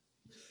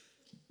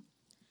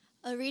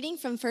A reading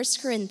from 1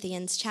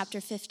 Corinthians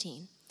chapter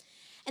 15.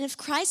 And if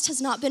Christ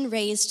has not been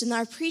raised, then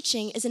our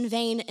preaching is in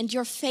vain and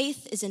your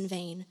faith is in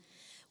vain.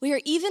 We are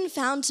even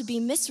found to be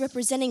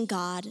misrepresenting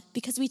God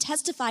because we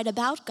testified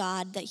about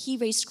God that he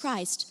raised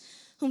Christ,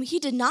 whom he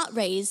did not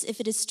raise,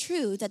 if it is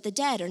true that the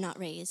dead are not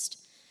raised.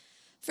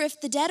 For if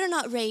the dead are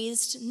not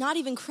raised, not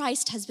even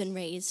Christ has been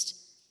raised.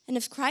 And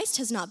if Christ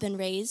has not been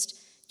raised,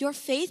 your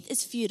faith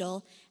is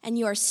futile and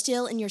you are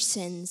still in your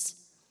sins.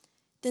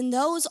 Then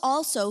those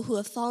also who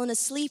have fallen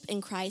asleep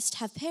in Christ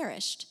have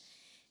perished.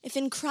 If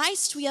in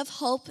Christ we have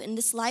hope in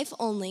this life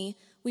only,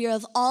 we are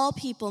of all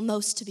people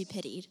most to be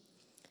pitied.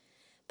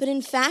 But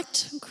in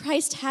fact,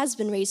 Christ has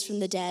been raised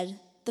from the dead,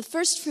 the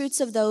first fruits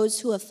of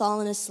those who have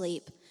fallen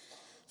asleep.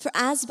 For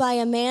as by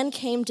a man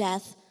came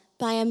death,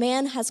 by a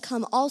man has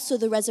come also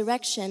the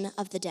resurrection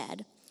of the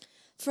dead.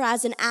 For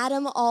as in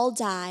Adam all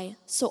die,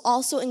 so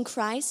also in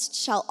Christ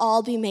shall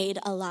all be made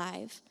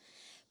alive.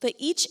 But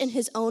each in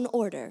his own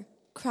order.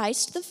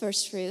 Christ the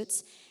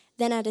firstfruits,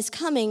 then at his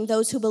coming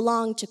those who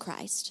belong to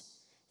Christ.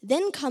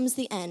 Then comes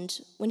the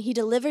end, when he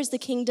delivers the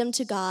kingdom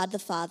to God the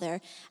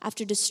Father,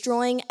 after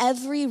destroying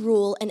every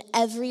rule and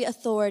every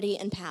authority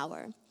and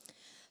power.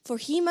 For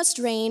he must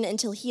reign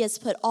until he has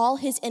put all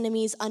his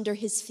enemies under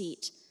his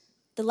feet.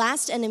 The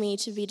last enemy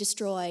to be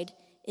destroyed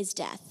is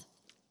death.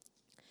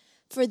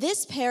 For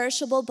this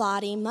perishable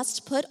body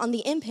must put on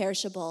the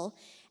imperishable,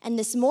 and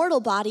this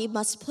mortal body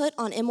must put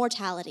on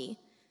immortality.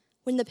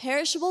 When the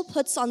perishable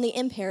puts on the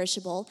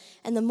imperishable,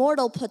 and the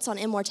mortal puts on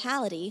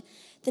immortality,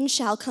 then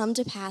shall come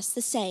to pass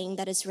the saying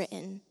that is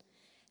written,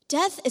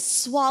 Death is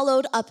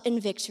swallowed up in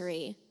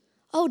victory.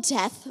 O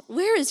death,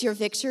 where is your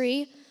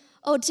victory?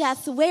 O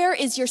death, where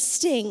is your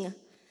sting?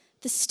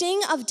 The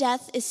sting of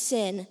death is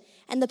sin,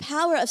 and the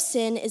power of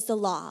sin is the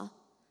law.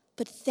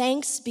 But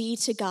thanks be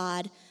to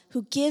God,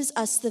 who gives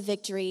us the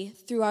victory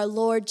through our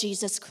Lord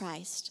Jesus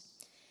Christ.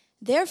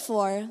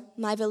 Therefore,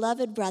 my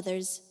beloved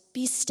brothers,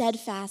 be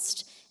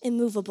steadfast,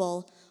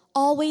 immovable,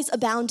 always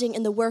abounding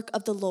in the work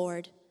of the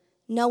Lord,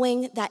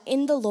 knowing that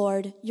in the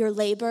Lord your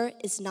labor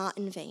is not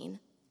in vain.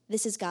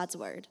 This is God's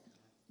word.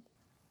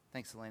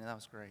 Thanks, Elena. That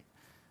was great.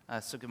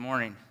 So good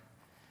morning.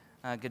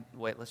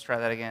 Wait, let's try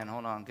that again.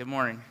 Hold on. Good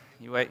morning.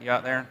 You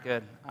out there?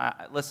 Good.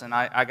 Listen,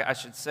 I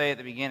should say at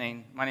the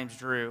beginning, my name's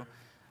Drew,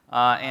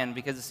 and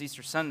because it's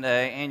Easter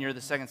Sunday and you're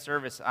the second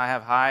service, I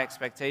have high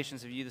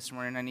expectations of you this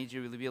morning. I need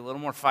you to be a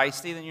little more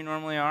feisty than you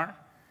normally are.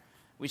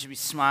 We should be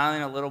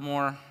smiling a little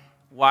more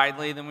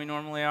widely than we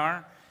normally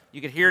are.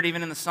 You could hear it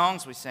even in the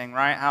songs we sing,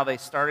 right? How they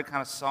started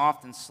kind of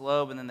soft and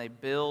slow, but then they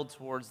build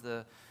towards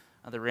the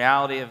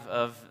reality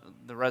of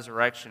the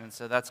resurrection. And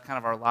so that's kind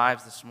of our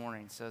lives this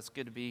morning. So it's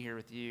good to be here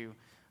with you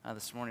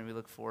this morning. We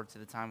look forward to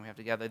the time we have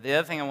together. The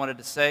other thing I wanted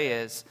to say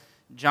is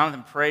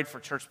Jonathan prayed for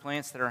church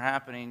plants that are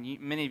happening.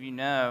 Many of you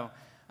know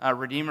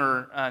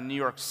Redeemer New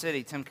York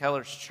City, Tim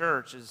Keller's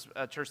church, is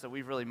a church that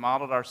we've really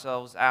modeled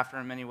ourselves after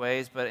in many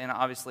ways, but in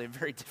obviously a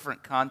very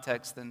different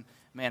context than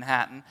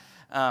Manhattan.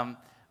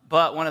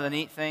 But one of the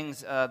neat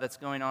things that's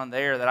going on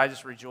there that I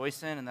just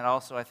rejoice in, and that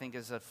also I think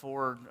is a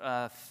forward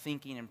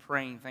thinking and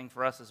praying thing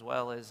for us as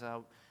well, is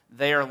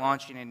they are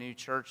launching a new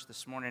church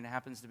this morning. It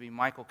happens to be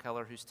Michael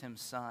Keller, who's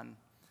Tim's son,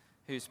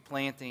 who's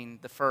planting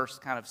the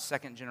first kind of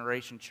second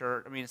generation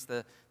church. I mean, it's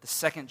the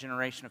second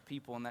generation of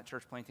people in that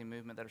church planting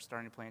movement that are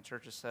starting to plant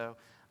churches. So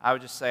I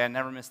would just say I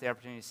never miss the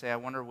opportunity to say, I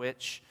wonder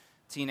which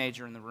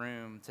teenager in the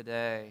room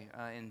today,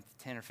 in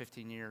 10 or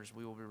 15 years,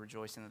 we will be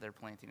rejoicing that they're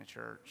planting a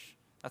church.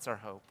 That's our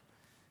hope.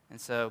 And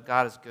so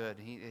God is good.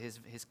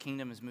 His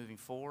kingdom is moving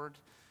forward,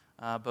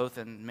 both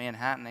in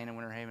Manhattan and in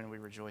Winter Haven, and we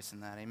rejoice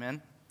in that.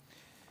 Amen?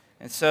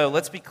 And so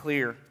let's be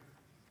clear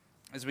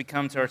as we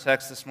come to our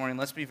text this morning.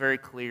 Let's be very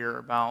clear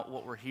about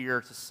what we're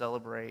here to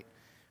celebrate.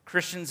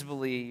 Christians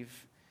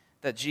believe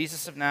that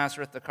Jesus of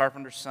Nazareth, the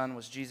carpenter's son,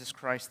 was Jesus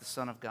Christ, the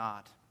Son of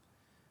God.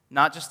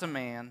 Not just a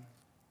man,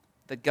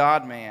 the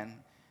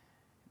God-man,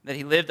 that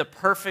he lived a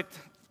perfect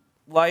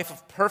life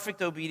of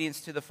perfect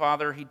obedience to the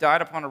Father. He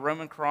died upon a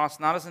Roman cross,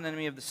 not as an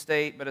enemy of the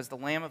state, but as the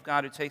Lamb of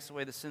God who takes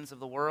away the sins of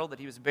the world, that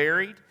he was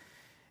buried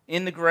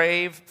in the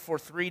grave for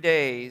 3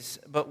 days,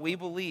 but we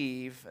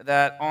believe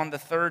that on the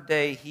third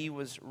day he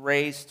was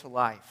raised to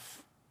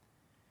life.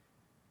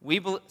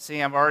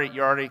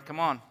 Come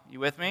on, you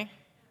with me?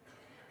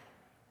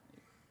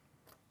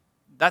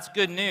 That's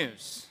good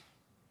news,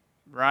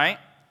 right?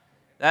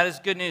 That is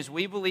good news.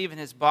 We believe in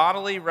his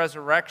bodily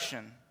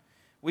resurrection.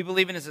 We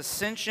believe in his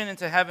ascension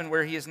into heaven,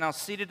 where he is now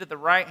seated at the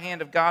right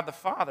hand of God the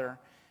Father.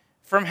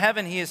 From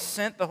heaven he has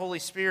sent the Holy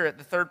Spirit,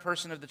 the third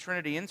person of the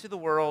Trinity, into the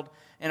world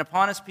and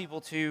upon his people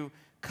to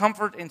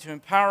comfort and to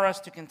empower us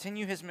to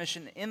continue his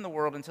mission in the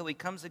world until he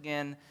comes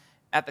again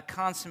at the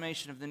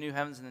consummation of the new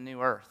heavens and the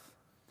new earth.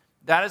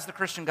 That is the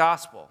Christian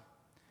gospel.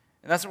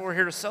 And that's what we're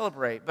here to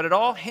celebrate. But it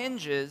all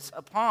hinges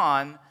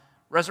upon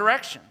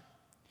resurrection.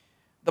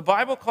 The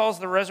Bible calls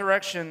the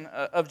resurrection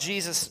of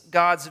Jesus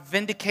God's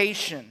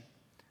vindication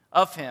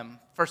of him,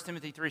 1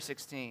 Timothy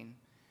 3:16.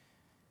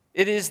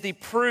 It is the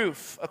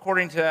proof,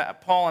 according to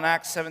Paul in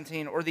Acts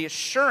 17, or the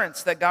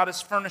assurance that God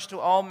has furnished to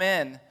all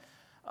men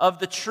of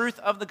the truth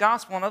of the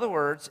gospel. In other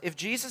words, if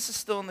Jesus is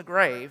still in the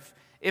grave,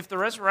 if the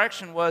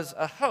resurrection was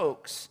a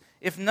hoax,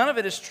 if none of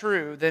it is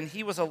true, then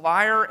he was a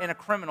liar and a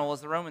criminal,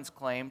 as the Romans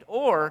claimed,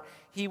 or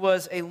he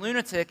was a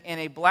lunatic and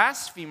a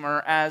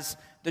blasphemer, as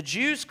the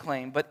Jews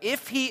claimed. But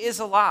if he is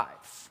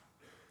alive,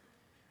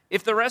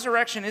 if the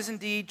resurrection is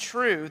indeed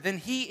true, then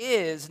he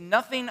is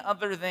nothing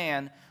other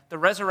than the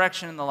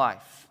resurrection and the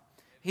life.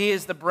 He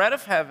is the bread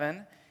of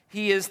heaven.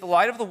 He is the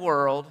light of the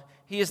world.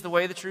 He is the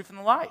way, the truth, and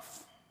the life.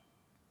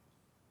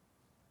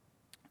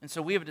 And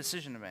so we have a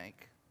decision to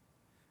make.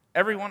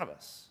 Every one of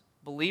us,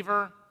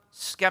 believer,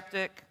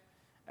 skeptic,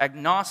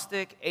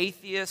 agnostic,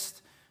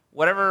 atheist,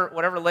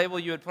 whatever label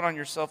you would put on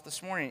yourself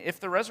this morning, if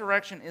the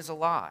resurrection is a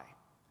lie,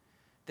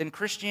 then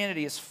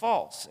Christianity is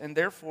false and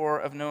therefore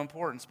of no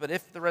importance. But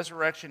if the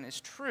resurrection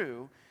is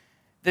true,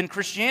 then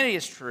Christianity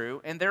is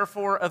true and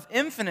therefore of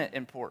infinite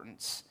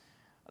importance.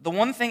 The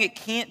one thing it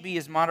can't be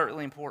is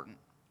moderately important.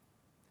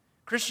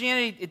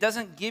 Christianity, it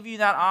doesn't give you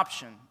that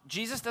option.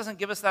 Jesus doesn't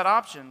give us that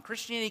option.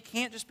 Christianity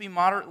can't just be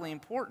moderately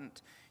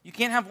important. You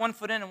can't have one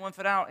foot in and one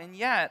foot out. And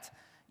yet,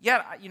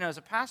 as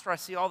a pastor, I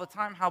see all the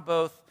time how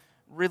both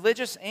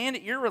religious and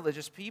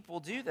irreligious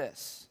people do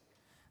this.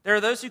 There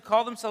are those who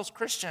call themselves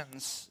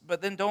Christians,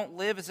 but then don't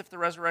live as if the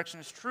resurrection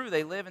is true.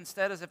 They live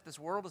instead as if this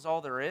world is all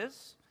there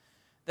is.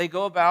 They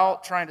go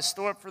about trying to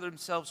store up for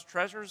themselves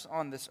treasures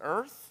on this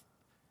earth,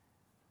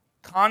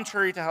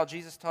 contrary to how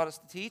Jesus taught us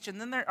to teach, and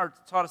then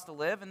taught us to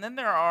live. And then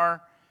there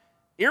are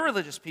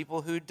irreligious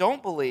people who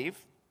don't believe,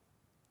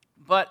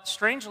 but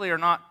strangely are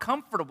not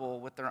comfortable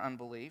with their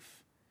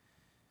unbelief.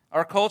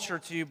 Our culture,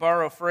 to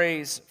borrow a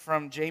phrase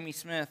from Jamie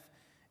Smith,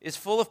 is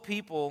full of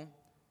people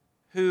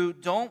who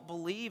don't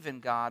believe in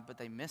God, but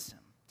they miss him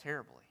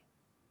terribly.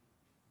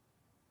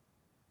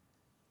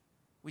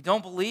 We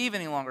don't believe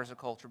any longer as a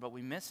culture, but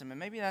we miss him. And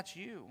maybe that's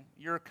you.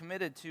 You're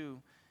committed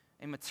to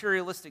a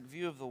materialistic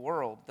view of the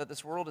world, that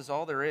this world is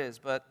all there is,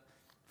 but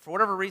for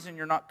whatever reason,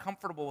 you're not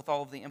comfortable with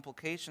all of the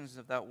implications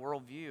of that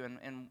worldview.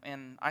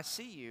 And I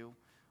see you.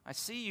 I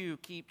see you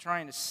keep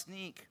trying to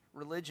sneak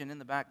religion in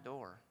the back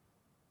door.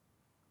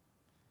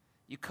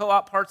 You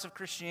co-opt parts of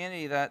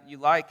Christianity that you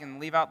like and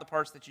leave out the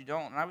parts that you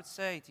don't. And I would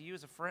say to you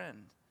as a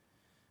friend,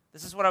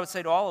 this is what I would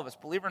say to all of us,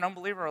 believer and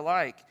unbeliever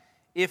alike.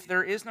 If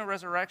there is no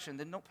resurrection,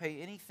 then don't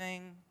pay any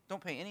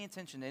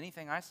attention to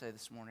anything I say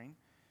this morning.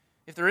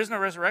 If there is no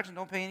resurrection,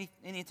 don't pay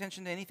any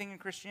attention to anything in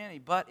Christianity.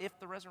 But if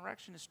the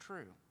resurrection is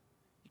true,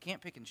 you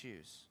can't pick and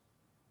choose.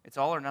 It's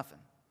all or nothing.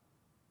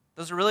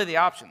 Those are really the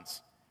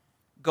options.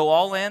 Go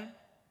all in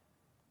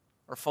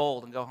or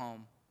fold and go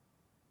home.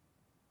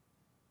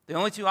 The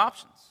only two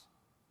options.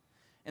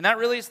 And that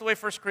really is the way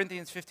 1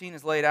 Corinthians 15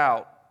 is laid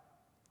out.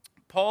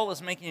 Paul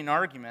is making an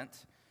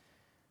argument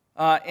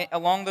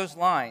along those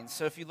lines.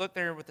 So if you look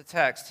there with the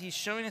text, he's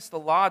showing us the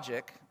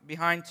logic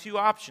behind two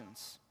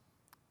options.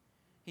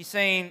 He's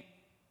saying,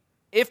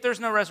 if there's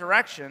no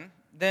resurrection,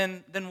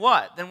 then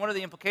what? Then what are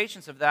the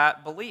implications of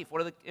that belief?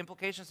 What are the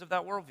implications of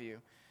that worldview?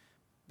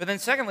 But then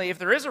secondly, if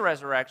there is a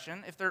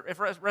resurrection, if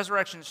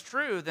resurrection is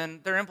true,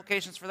 then there are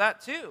implications for that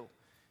too.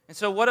 And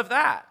so what of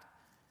that?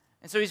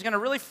 And so he's going to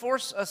really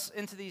force us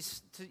into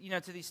these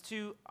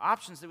two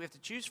options that we have to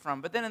choose from.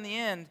 But then in the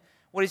end,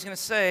 what he's going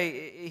to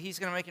say, he's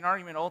going to make an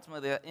argument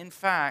ultimately that, in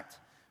fact,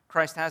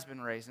 Christ has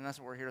been raised. And that's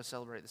what we're here to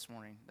celebrate this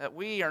morning. That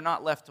we are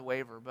not left to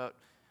waver, but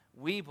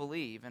we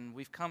believe, and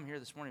we've come here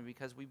this morning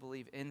because we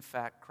believe, in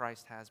fact,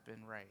 Christ has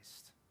been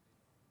raised.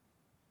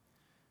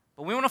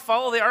 But we want to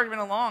follow the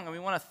argument along, and we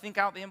want to think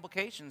out the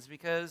implications,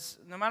 because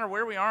no matter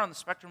where we are on the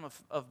spectrum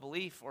of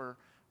belief or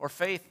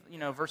faith,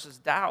 versus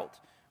doubt,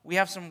 we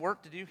have some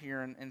work to do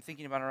here in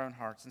thinking about our own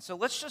hearts. And so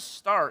let's just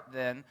start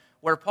then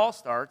where Paul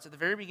starts, at the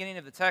very beginning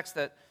of the text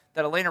that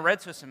Elena read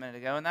to us a minute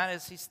ago, and that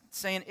is he's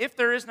saying if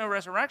there is no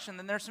resurrection,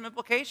 then there's some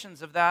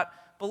implications of that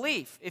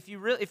belief. If you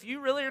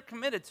really are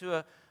committed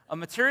to a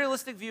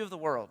materialistic view of the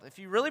world, if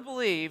you really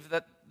believe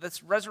that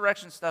this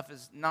resurrection stuff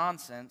is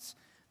nonsense,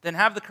 then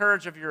have the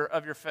courage of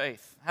your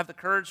faith, have the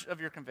courage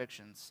of your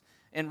convictions,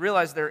 and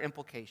realize there are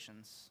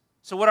implications.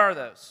 So what are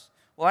those?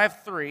 Well, I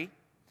have three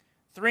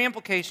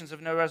implications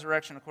of no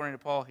resurrection according to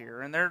Paul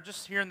here, and they're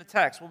just here in the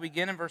text. We'll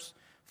begin in verse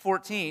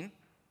 14,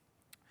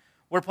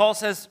 where Paul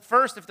says,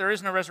 first, if there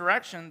is no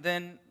resurrection,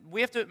 then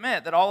we have to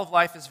admit that all of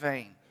life is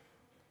vain.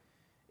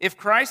 If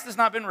Christ has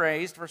not been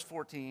raised, verse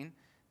 14,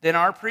 then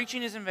our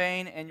preaching is in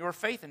vain and your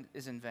faith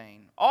is in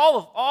vain.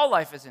 All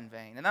life is in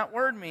vain, and that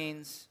word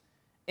means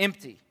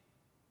empty.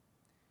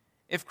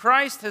 If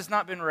Christ has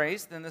not been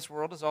raised, then this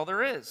world is all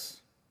there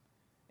is.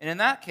 And in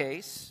that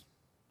case,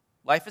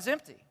 life is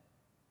empty.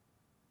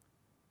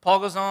 Paul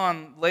goes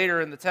on later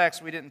in the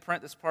text, we didn't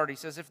print this part, he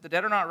says, if the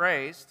dead are not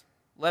raised,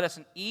 let us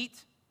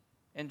eat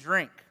and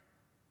drink,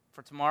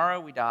 for tomorrow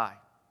we die.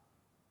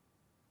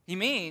 He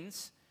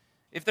means,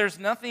 if there's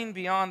nothing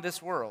beyond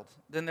this world,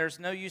 then there's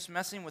no use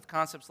messing with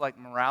concepts like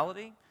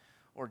morality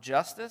or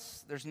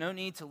justice. There's no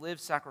need to live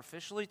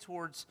sacrificially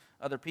towards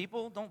other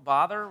people. Don't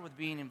bother with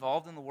being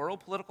involved in the world.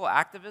 Political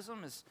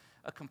activism is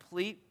a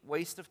complete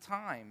waste of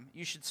time.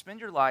 You should spend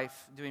your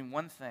life doing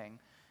one thing,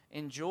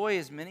 enjoy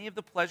as many of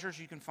the pleasures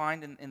you can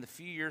find in the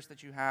few years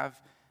that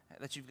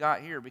you've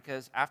got here,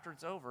 because after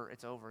it's over,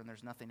 and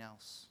there's nothing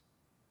else.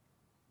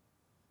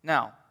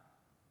 Now,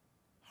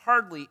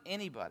 hardly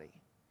anybody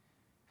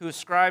who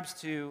ascribes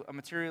to a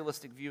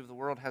materialistic view of the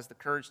world has the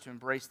courage to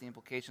embrace the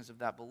implications of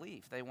that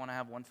belief. They want to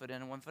have one foot in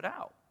and one foot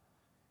out.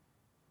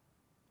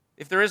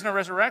 If there is no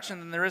resurrection,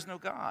 then there is no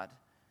God.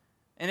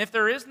 And if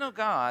there is no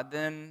God,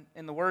 then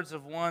in the words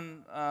of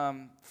one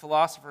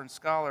philosopher and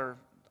scholar,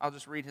 I'll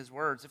just read his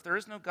words. If there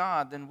is no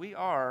God, then we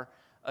are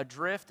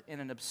adrift in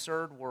an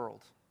absurd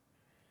world.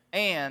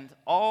 And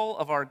all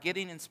of our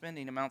getting and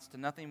spending amounts to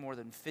nothing more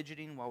than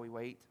fidgeting while we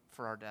wait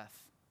for our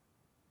death.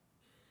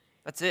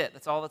 That's it.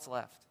 That's all that's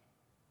left.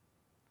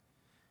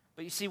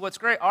 But you see, what's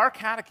great, our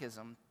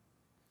catechism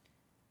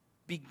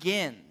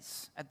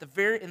begins,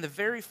 in the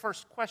very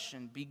first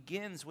question,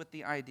 begins with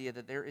the idea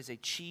that there is a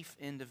chief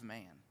end of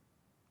man.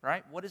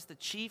 Right? What is the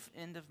chief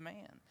end of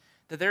man?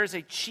 That there is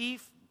a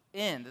chief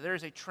end, that there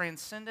is a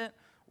transcendent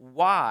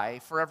why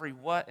for every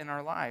what in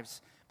our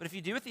lives. But if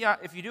you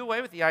do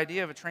away with the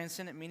idea of a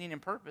transcendent meaning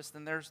and purpose,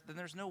 then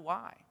there's no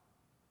why.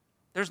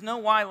 There's no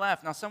why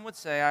left. Now, some would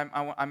say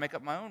I make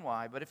up my own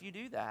why, but if you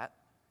do that,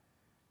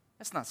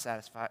 that's not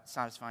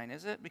satisfying,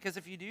 is it? Because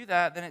if you do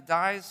that, then it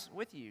dies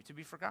with you to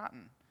be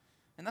forgotten.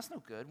 And that's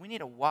no good. We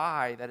need a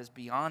why that is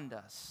beyond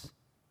us.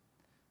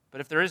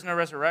 But if there is no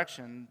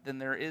resurrection, then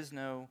there is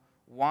no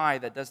why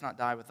that does not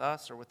die with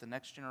us or with the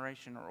next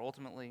generation or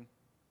ultimately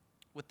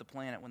with the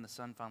planet when the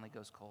sun finally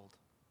goes cold.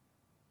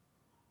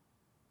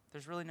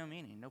 There's really no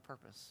meaning, no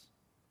purpose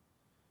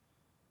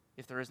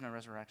if there is no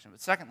resurrection.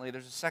 But secondly,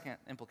 there's a second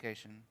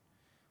implication.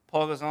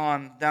 Paul goes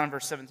on, down in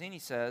verse 17, he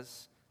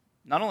says,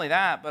 not only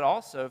that, but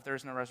also if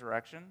there's no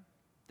resurrection,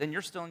 then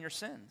you're still in your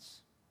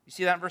sins. You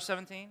see that in verse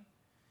 17?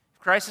 If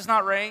Christ is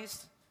not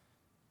raised,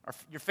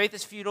 your faith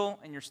is futile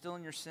and you're still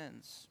in your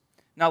sins.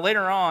 Now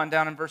later on,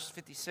 down in verse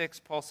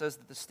 56, Paul says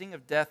that the sting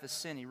of death is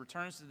sin. He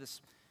returns to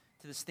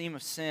this theme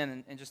of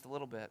sin in just a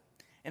little bit.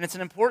 And it's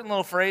an important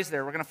little phrase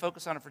there. We're going to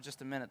focus on it for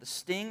just a minute. The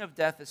sting of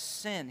death is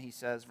sin, he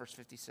says, verse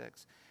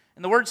 56.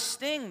 And the word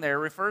sting there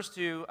refers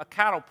to a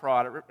cattle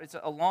prod. It's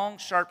a long,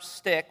 sharp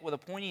stick with a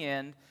pointy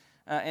end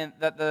and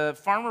that the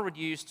farmer would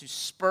use to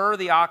spur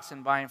the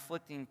oxen by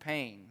inflicting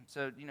pain.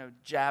 So,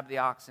 jab the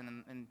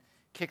oxen and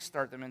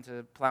kickstart them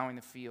into plowing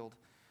the field.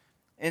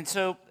 And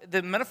so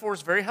the metaphor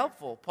is very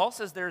helpful. Paul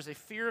says there is a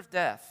fear of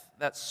death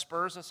that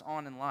spurs us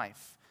on in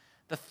life.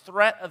 The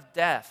threat of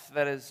death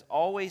that is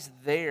always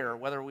there,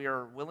 whether we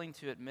are willing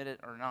to admit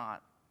it or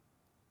not.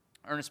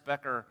 Ernest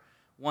Becker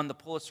won the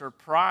Pulitzer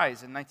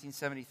Prize in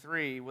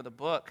 1973 with a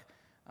book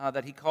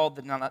that he called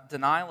The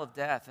Denial of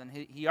Death. And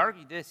he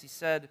argued this. He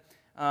said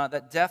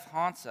that death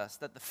haunts us,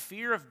 that the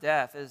fear of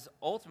death is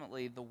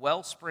ultimately the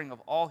wellspring of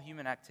all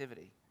human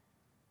activity.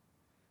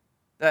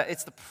 That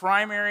it's the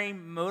primary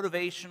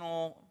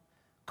motivational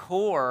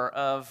core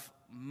of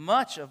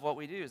much of what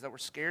we do is that we're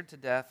scared to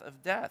death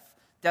of death.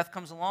 Death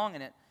comes along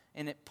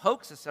and it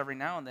pokes us every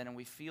now and then and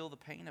we feel the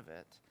pain of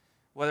it.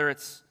 Whether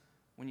it's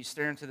when you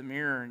stare into the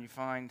mirror and you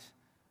find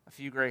a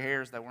few gray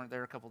hairs that weren't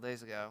there a couple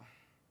days ago.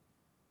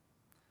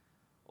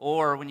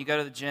 Or when you go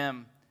to the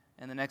gym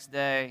and the next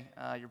day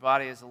your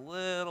body is a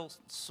little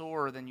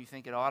sore than you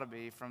think it ought to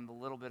be from the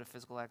little bit of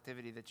physical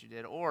activity that you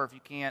did. Or if you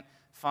can't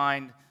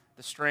find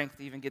the strength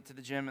to even get to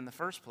the gym in the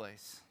first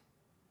place.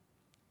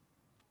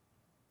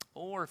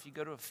 Or if you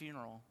go to a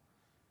funeral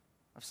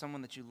of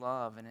someone that you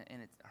love and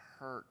it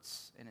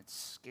hurts and it's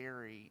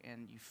scary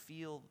and you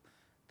feel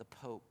the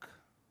poke.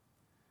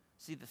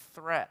 See, the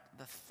threat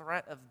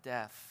of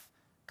death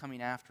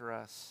coming after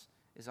us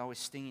is always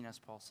stinging us,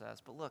 Paul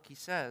says. But look, he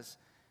says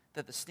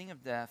that the sting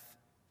of death,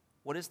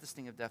 what is the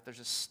sting of death?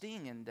 There's a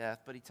sting in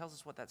death, but he tells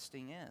us what that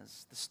sting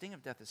is. The sting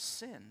of death is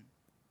sin.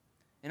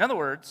 In other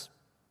words,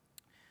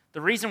 the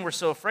reason we're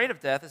so afraid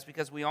of death is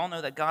because we all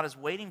know that God is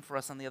waiting for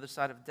us on the other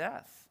side of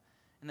death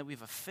and that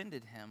we've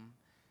offended him,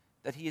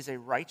 that he is a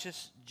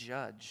righteous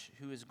judge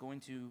who is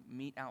going to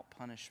mete out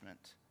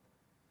punishment.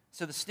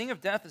 So the sting of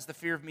death is the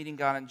fear of meeting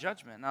God in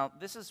judgment. Now,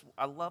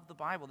 I love the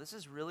Bible. This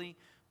is really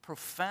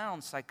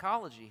profound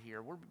psychology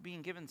here. We're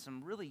being given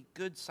some really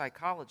good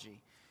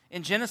psychology.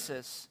 In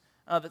Genesis,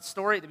 that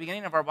story at the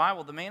beginning of our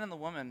Bible, the man and the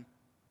woman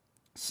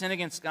sin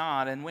against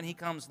God, and when he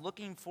comes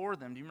looking for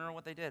them, do you remember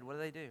what they did? What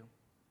do?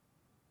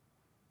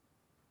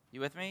 You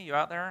with me? You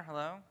out there?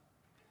 Hello?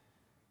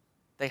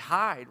 They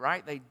hide,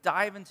 right? They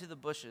dive into the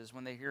bushes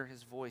when they hear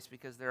his voice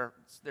because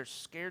they're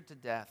scared to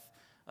death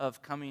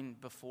of coming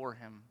before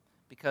him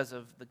because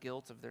of the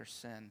guilt of their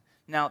sin.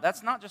 Now,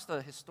 that's not just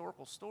a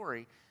historical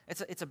story.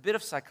 It's a bit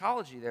of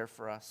psychology there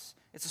for us.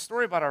 It's a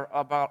story about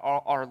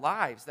our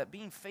lives, that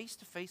being face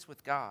to face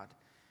with God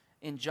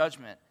in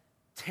judgment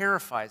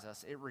terrifies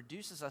us. It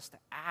reduces us to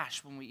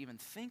ash when we even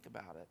think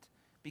about it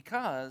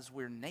because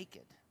we're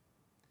naked.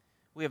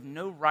 We have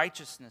no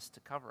righteousness to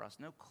cover us,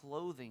 no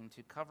clothing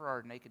to cover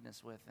our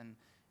nakedness with, and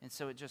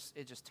so it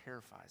just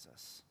terrifies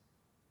us.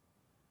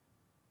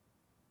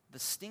 The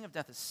sting of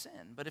death is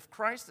sin, but if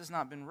Christ has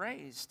not been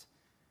raised,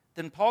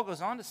 then Paul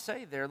goes on to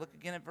say there, look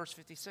again at verse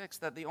 56,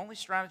 that the only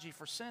strategy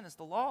for sin is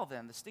the law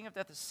then. The sting of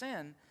death is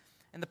sin,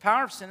 and the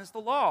power of sin is the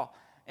law.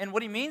 And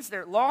what he means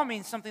there, law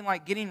means something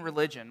like getting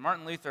religion.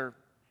 Martin Luther,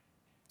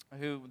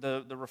 who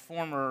the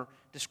reformer,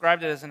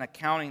 described it as an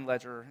accounting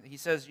ledger. He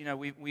says,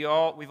 we've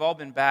all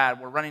been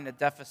bad. We're running a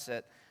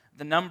deficit.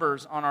 The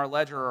numbers on our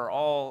ledger are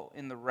all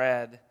in the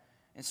red.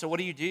 And so what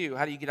do?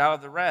 How do you get out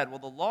of the red? Well,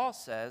 the law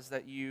says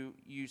that you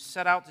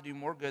set out to do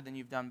more good than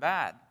you've done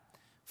bad.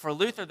 For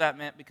Luther, that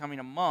meant becoming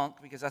a monk,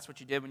 because that's what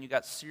you did when you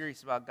got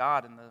serious about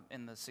God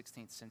in the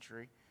 16th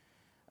century.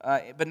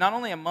 But not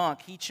only a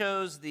monk, he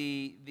chose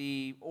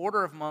the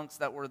order of monks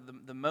that were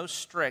the most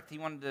strict. He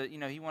wanted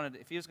to,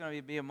 if he was going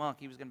to be a monk,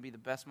 he was going to be the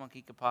best monk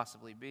he could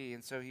possibly be.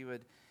 And so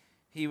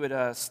he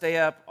would stay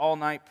up all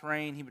night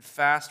praying. He would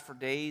fast for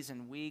days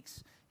and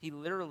weeks. He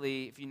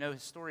literally, if you know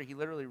his story, he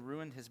literally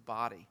ruined his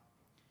body.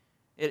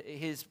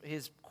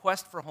 His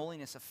quest for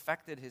holiness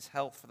affected his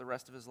health for the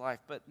rest of his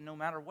life. But no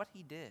matter what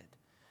he did,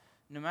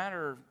 no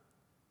matter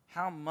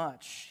how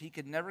much, he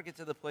could never get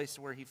to the place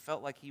where he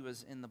felt like he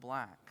was in the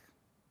black.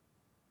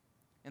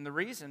 And the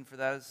reason for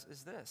that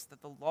is this,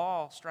 that the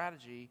law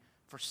strategy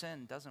for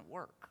sin doesn't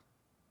work.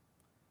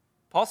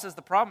 Paul says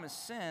the problem is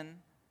sin.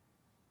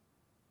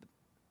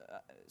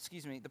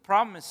 The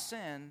problem is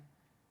sin.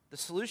 The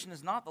solution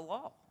is not the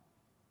law.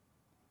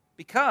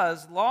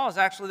 Because law is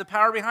actually the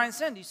power behind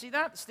sin. Do you see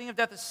that? The sting of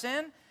death is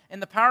sin,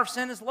 and the power of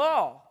sin is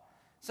law.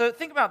 So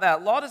think about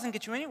that. Law doesn't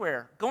get you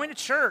anywhere. Going to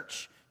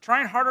church,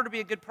 trying harder to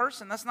be a good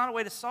person, that's not a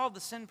way to solve the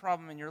sin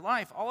problem in your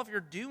life. All you're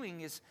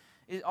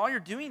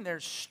doing there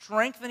is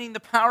strengthening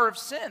the power of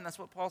sin. That's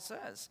what Paul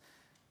says.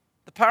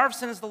 The power of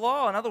sin is the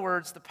law. In other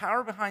words, the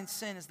power behind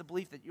sin is the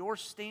belief that your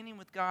standing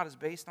with God is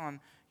based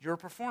on your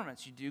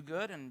performance. You do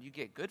good and you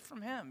get good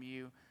from Him.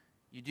 You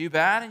do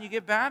bad and you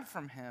get bad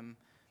from Him.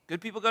 Good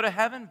people go to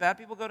heaven, bad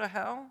people go to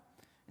hell.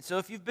 And so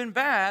if you've been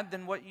bad,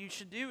 then what you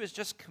should do is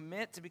just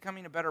commit to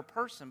becoming a better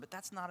person. But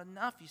that's not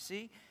enough, you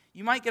see.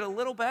 You might get a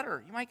little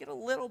better.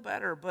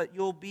 But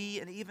you'll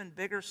be an even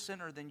bigger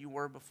sinner than you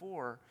were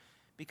before,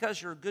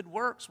 because your good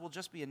works will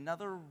just be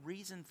another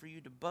reason for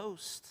you to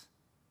boast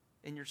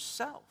in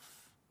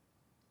yourself.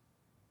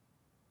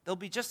 They'll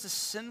be just as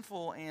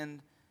sinful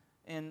and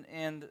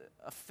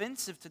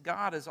offensive to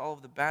God as all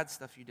of the bad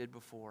stuff you did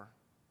before.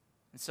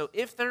 And so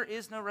if there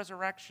is no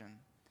resurrection,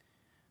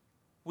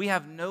 we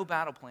have no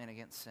battle plan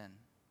against sin.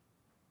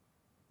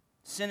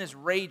 Sin is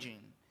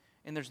raging,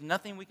 and there's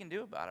nothing we can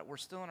do about it. We're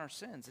still in our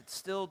sins. It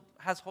still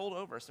has hold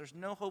over us. There's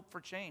no hope for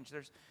change.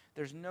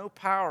 There's no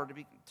power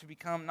to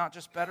become not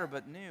just better,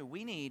 but new.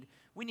 We need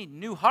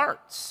new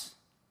hearts,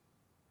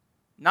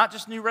 not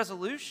just new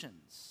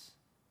resolutions.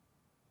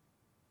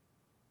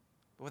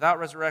 But without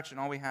resurrection,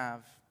 all we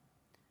have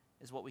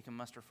is what we can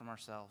muster from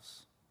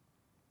ourselves.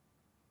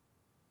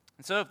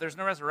 And so if there's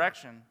no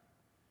resurrection,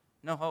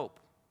 no hope.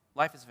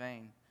 Life is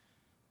vain.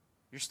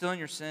 You're still in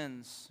your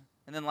sins.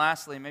 And then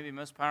lastly, maybe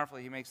most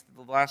powerfully, he makes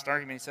the last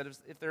argument. He said,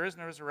 if there is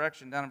no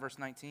resurrection, down in verse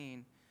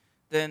 19,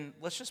 then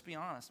let's just be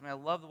honest. I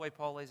love the way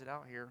Paul lays it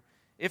out here.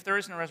 If there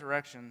is no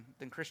resurrection,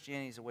 then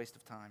Christianity is a waste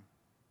of time.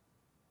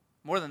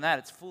 More than that,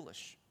 it's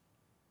foolish.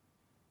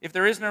 If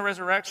there is no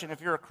resurrection,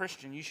 if you're a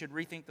Christian, you should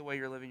rethink the way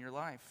you're living your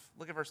life.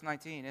 Look at verse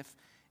 19. If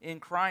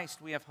in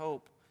Christ we have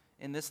hope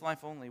in this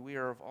life only, we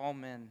are of all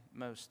men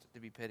most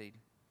to be pitied.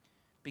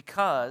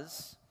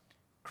 Because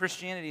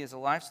Christianity is a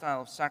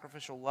lifestyle of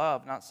sacrificial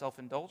love, not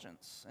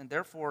self-indulgence, and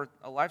therefore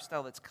a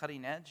lifestyle that's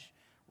cutting edge,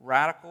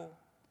 radical,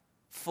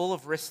 full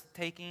of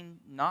risk-taking,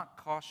 not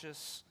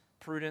cautious,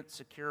 prudent,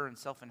 secure, and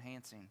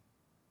self-enhancing.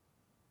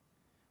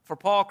 For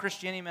Paul,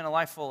 Christianity meant a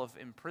life full of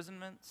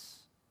imprisonments,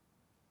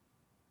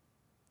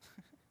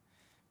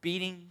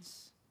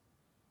 beatings,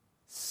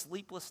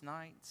 sleepless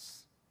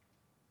nights,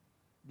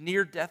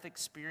 near-death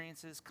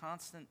experiences,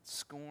 constant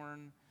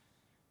scorn,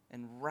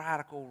 and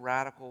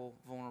radical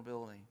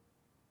vulnerability.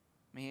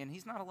 Man,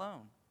 he's not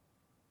alone.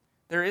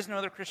 There is no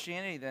other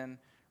Christianity than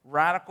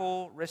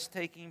radical,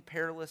 risk-taking,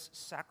 perilous,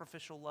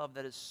 sacrificial love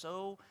that is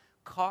so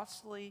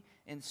costly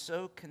and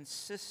so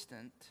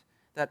consistent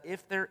that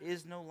if there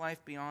is no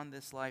life beyond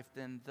this life,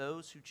 then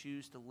those who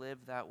choose to live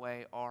that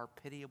way are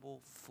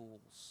pitiable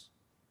fools.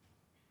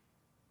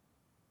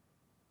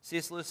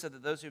 C.S. Lewis said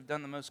that those who have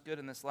done the most good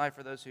in this life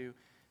are those who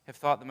have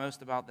thought the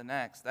most about the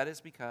next. That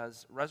is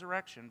because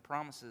resurrection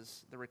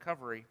promises the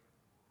recovery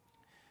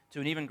to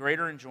an even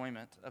greater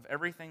enjoyment of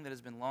everything that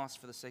has been lost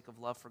for the sake of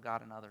love for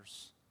God and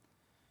others.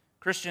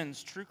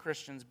 Christians, true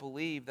Christians,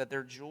 believe that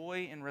their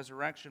joy in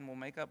resurrection will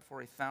make up for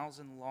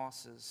 1,000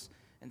 losses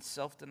and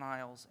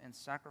self-denials and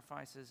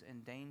sacrifices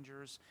and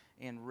dangers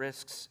and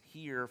risks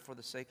here for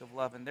the sake of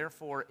love. And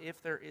therefore,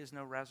 if there is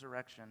no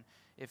resurrection,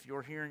 if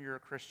you're here and you're a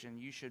Christian,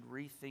 you should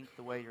rethink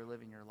the way you're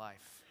living your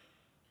life.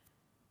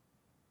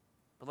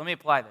 But let me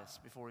apply this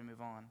before we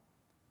move on.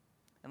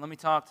 And let me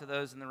talk to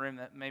those in the room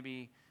that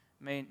may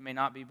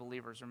not be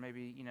believers, or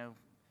maybe,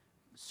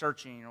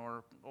 searching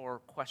or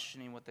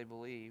questioning what they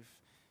believe.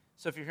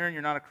 So if you're here and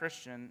you're not a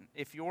Christian,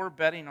 if you're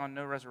betting on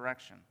no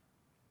resurrection,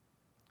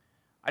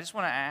 I just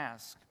want to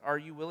ask, are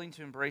you willing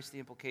to embrace the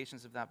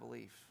implications of that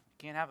belief?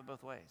 You can't have it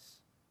both ways.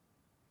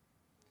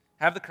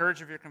 Have the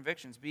courage of your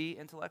convictions. Be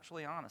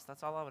intellectually honest.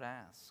 That's all I would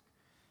ask.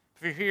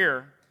 If you're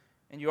here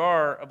and you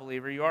are a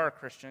believer, you are a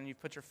Christian, you've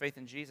put your faith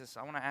in Jesus,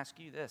 I want to ask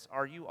you this.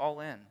 Are you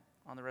all in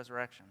on the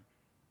resurrection?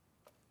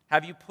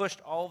 Have you pushed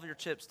all of your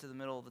chips to the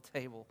middle of the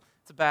table?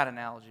 It's a bad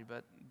analogy,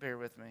 but bear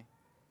with me.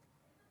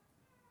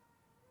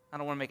 I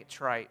don't want to make it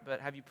trite,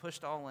 but have you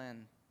pushed all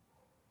in?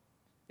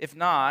 If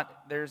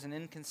not, there's an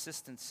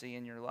inconsistency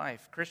in your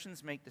life.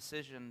 Christians make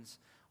decisions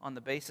on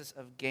the basis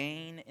of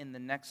gain in the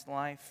next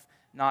life,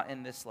 not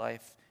in this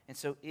life. And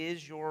so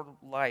is your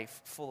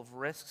life full of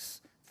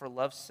risks for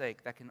love's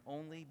sake that can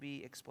only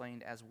be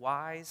explained as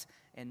wise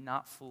and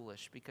not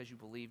foolish because you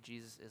believe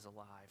Jesus is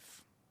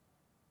alive?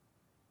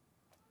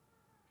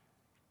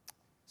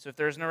 So if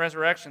there's no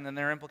resurrection, then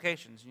there are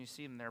implications. And you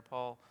see them there.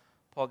 Paul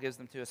gives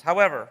them to us.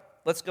 However,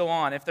 let's go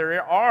on. If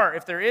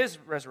there is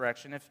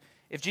resurrection,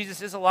 if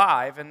Jesus is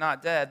alive and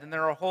not dead, then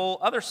there are a whole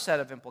other set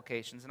of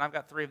implications. And I've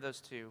got 3 of those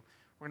too.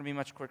 We're going to be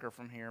much quicker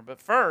from here. But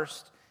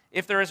first,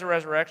 if there is a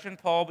resurrection,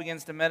 Paul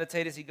begins to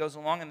meditate as he goes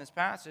along in this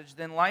passage,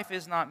 then life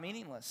is not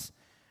meaningless.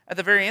 At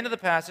the very end of the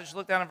passage,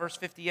 look down at verse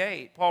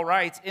 58. Paul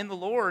writes, "In the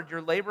Lord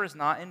your labor is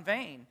not in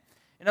vain."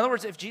 In other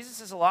words, if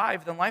Jesus is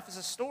alive, then life is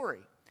a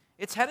story.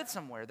 It's headed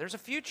somewhere. There's a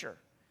future.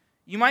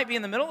 You might be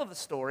in the middle of the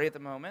story at the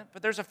moment,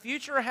 but there's a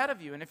future ahead of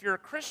you. And if you're a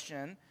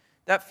Christian,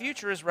 that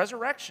future is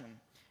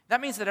resurrection. That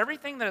means that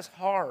everything that is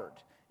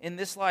hard in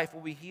this life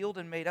will be healed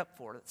and made up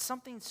for. That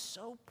something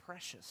so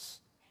precious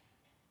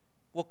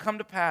will come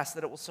to pass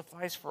that it will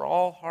suffice for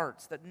all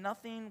hearts, that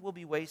nothing will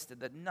be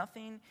wasted, that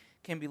nothing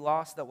can be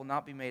lost that will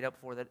not be made up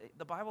for. That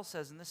the Bible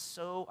says, and this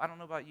so, I don't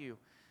know about you,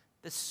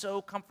 this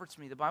so comforts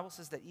me. The Bible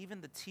says that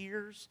even the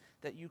tears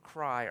that you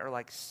cry are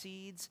like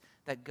seeds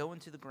that go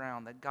into the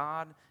ground, that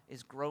God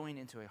is growing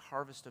into a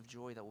harvest of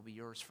joy that will be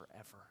yours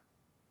forever.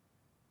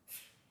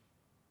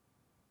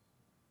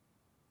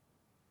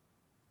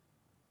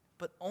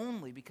 But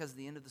only because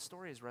the end of the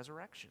story is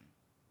resurrection.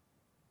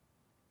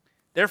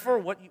 Therefore,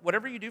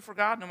 whatever you do for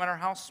God, no matter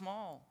how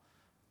small,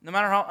 no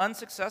matter how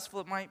unsuccessful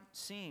it might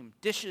seem,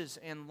 dishes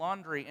and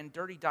laundry and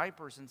dirty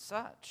diapers and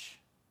such,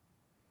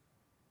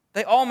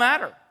 they all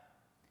matter.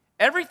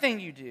 Everything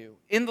you do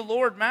in the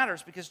Lord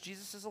matters because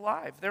Jesus is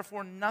alive.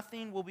 Therefore,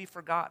 nothing will be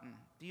forgotten.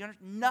 Do you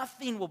understand?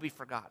 Nothing will be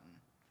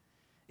forgotten.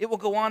 It will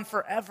go on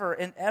forever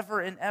and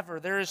ever and ever.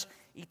 There is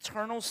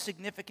eternal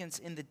significance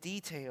in the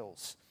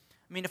details.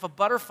 I mean, if a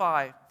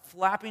butterfly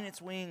flapping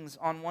its wings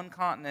on one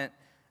continent,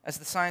 as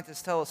the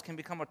scientists tell us, can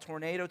become a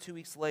tornado 2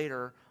 weeks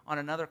later on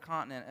another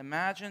continent,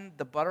 imagine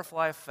the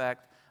butterfly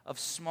effect of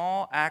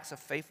small acts of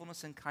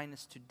faithfulness and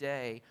kindness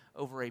today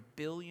over 1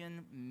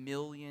 billion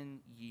million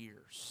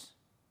years.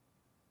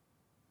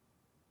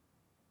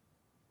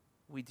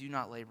 We do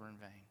not labor in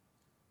vain.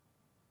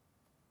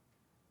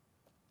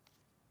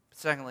 But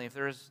secondly, if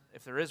there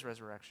is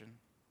resurrection,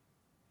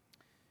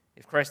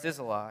 if Christ is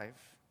alive,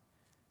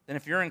 then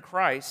if you're in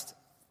Christ,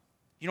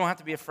 you don't have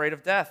to be afraid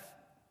of death.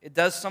 It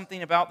does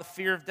something about the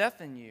fear of death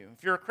in you.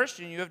 If you're a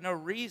Christian, you have no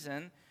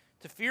reason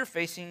to fear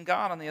facing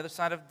God on the other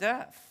side of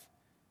death.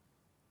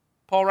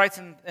 Paul writes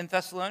in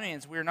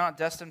Thessalonians, "We are not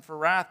destined for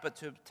wrath, but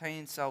to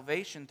obtain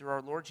salvation through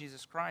our Lord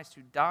Jesus Christ,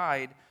 who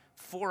died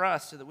for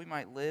us so that we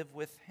might live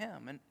with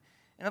him." And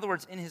in other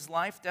words, in his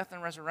life, death,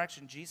 and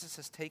resurrection, Jesus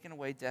has taken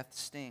away death's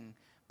sting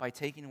by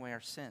taking away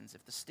our sins.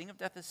 If the sting of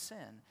death is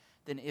sin,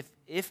 then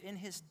if in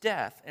his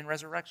death and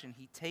resurrection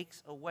he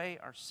takes away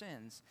our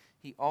sins,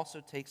 he also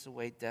takes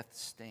away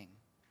death's sting.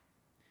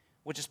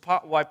 Which is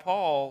why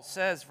Paul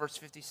says, verse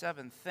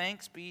 57,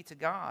 "Thanks be to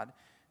God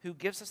who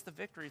gives us the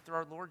victory through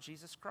our Lord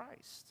Jesus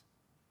Christ."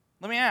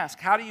 Let me ask,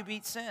 how do you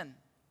beat sin?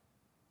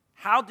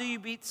 How do you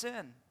beat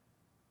sin?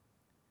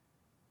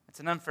 It's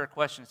an unfair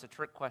question. It's a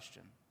trick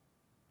question.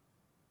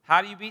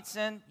 How do you beat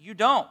sin? You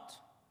don't.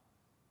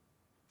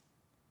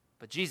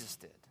 But Jesus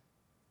did.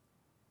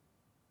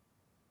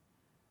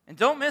 And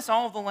don't miss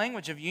all of the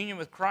language of union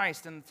with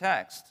Christ in the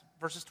text,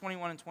 verses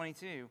 21 and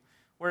 22,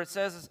 where it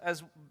says,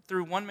 as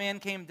through one man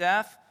came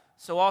death,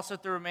 so also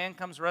through a man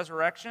comes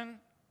resurrection.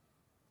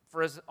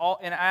 For as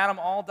in Adam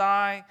all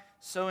die,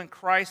 so in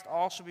Christ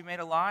all shall be made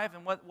alive.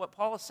 And what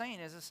Paul is saying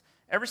is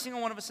every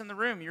single one of us in the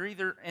room, you're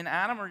either in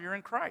Adam or you're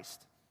in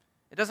Christ.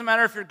 It doesn't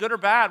matter if you're good or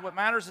bad. What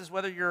matters is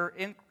whether you're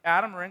in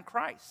Adam or in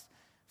Christ.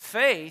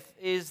 Faith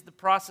is the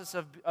process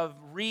of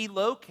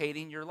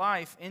relocating your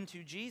life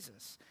into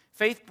Jesus.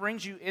 Faith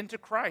brings you into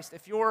Christ.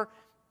 If you're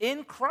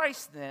in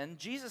Christ, then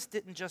Jesus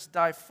didn't just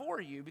die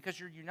for you because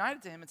you're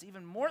united to him. It's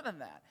even more than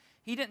that.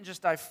 He didn't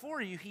just die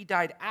for you, he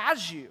died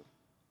as you.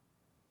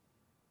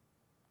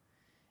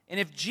 And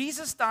if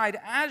Jesus died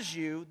as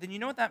you, then you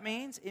know what that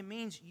means? It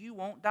means you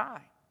won't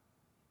die.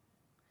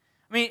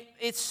 I mean,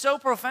 it's so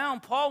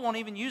profound. Paul won't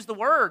even use the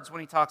words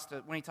when he talks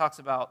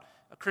about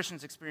a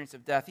Christian's experience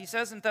of death. He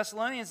says in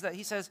Thessalonians that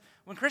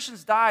when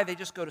Christians die, they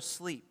just go to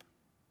sleep.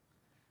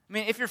 I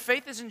mean, if your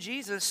faith is in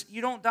Jesus,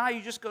 you don't die,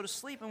 you just go to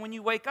sleep. And when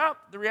you wake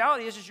up, the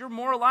reality is you're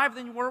more alive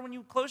than you were when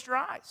you closed your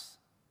eyes.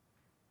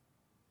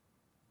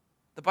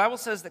 The Bible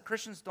says that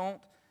Christians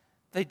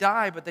they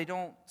die, but they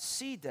don't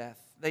see death.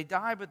 They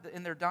die, but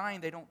in their dying,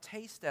 they don't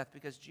taste death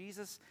because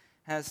Jesus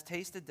has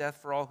tasted death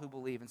for all who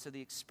believe. And so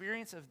the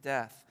experience of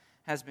death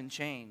has been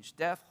changed.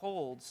 Death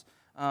holds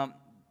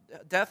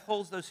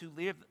those who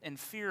live in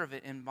fear of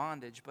it in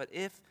bondage. But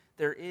if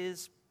there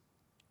is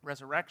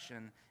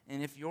resurrection,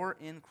 and if you're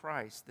in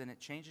Christ, then it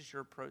changes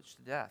your approach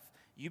to death.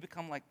 You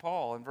become like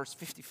Paul in verse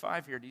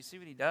 55 here. Do you see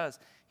what he does?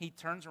 He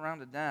turns around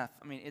to death.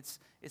 I mean, it's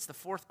the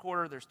fourth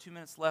quarter. There's 2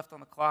 minutes left on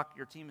the clock.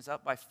 Your team is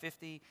up by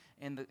 50,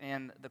 and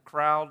the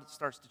crowd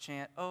starts to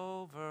chant,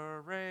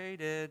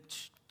 overrated.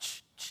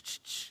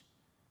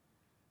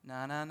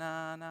 Na, na,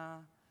 na, na,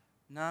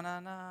 na, na,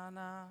 na,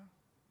 na.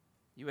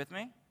 You with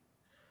me?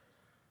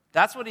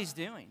 That's what he's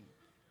doing.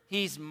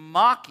 He's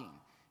mocking.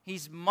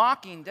 He's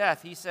mocking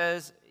death. He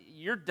says,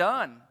 you're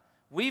done.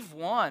 We've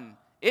won.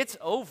 It's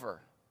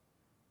over.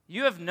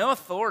 You have no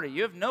authority.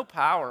 You have no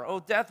power. Oh,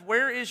 death,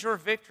 where is your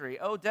victory?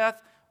 Oh,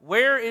 death,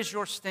 where is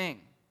your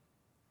sting?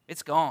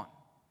 It's gone.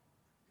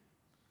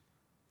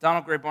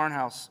 Donald Gray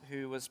Barnhouse,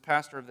 who was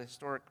pastor of the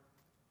historic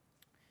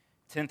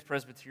 10th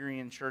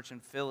Presbyterian Church in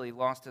Philly,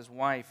 lost his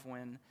wife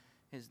when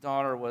his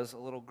daughter was a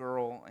little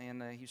girl,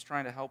 and he was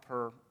trying to help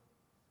her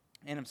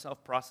and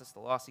himself process the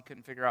loss. He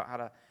couldn't figure out how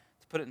to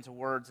put it into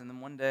words. And then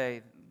one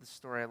day,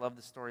 I love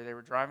this story, they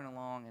were driving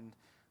along, and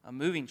a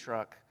moving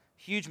truck,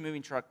 huge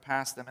moving truck,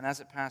 passed them. And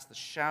as it passed, the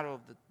shadow of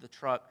the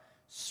truck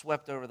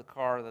swept over the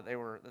car that they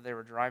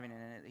were driving in.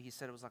 And he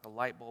said it was like a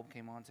light bulb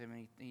came on to him.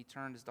 And he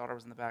turned. His daughter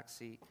was in the back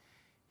seat.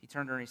 He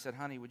turned to her and he said,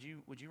 "Honey, would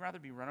you rather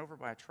be run over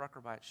by a truck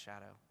or by its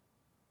shadow?"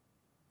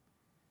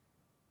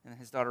 And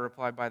his daughter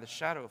replied, "By the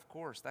shadow, of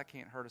course. That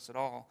can't hurt us at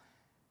all."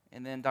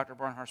 And then Dr.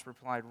 Barnhurst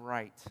replied,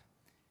 "Right.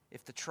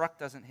 If the truck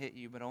doesn't hit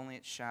you, but only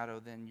its shadow,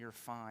 then you're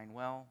fine."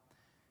 Well,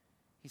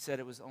 he said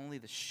it was only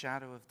the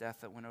shadow of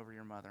death that went over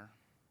your mother.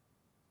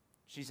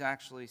 She's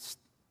actually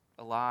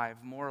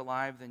alive, more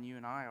alive than you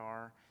and I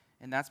are.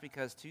 And that's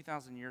because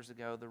 2,000 years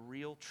ago, the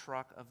real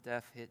truck of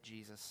death hit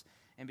Jesus.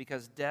 And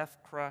because death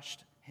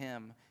crushed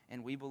him,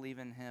 and we believe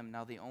in him,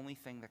 now the only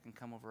thing that can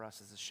come over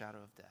us is the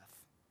shadow of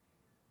death.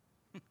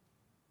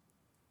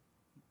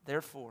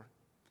 Therefore,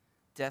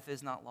 death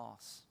is not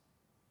loss.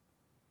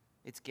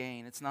 It's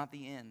gain. It's not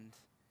the end.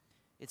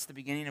 It's the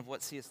beginning of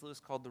what C.S. Lewis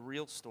called the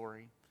real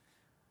story.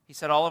 He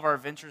said all of our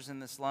adventures in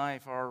this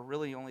life are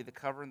really only the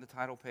cover and the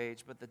title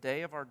page, but the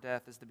day of our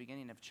death is the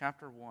beginning of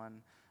chapter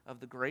 1 of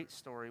the great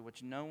story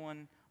which no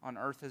one on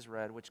earth has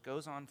read, which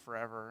goes on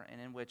forever, and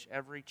in which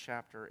every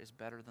chapter is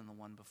better than the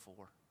one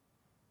before.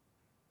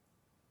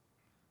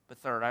 But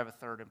third, I have a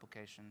third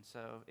implication.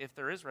 So if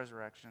there is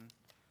resurrection,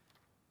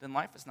 then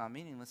life is not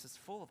meaningless. It's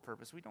full of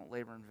purpose. We don't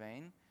labor in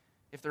vain.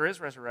 If there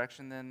is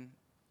resurrection, then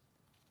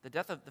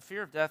the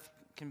fear of death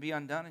can be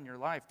undone in your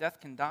life. Death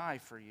can die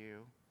for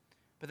you.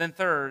 But then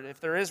third,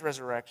 if there is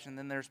resurrection,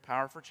 then there's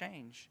power for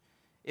change.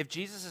 If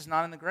Jesus is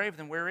not in the grave,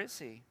 then where is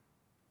he?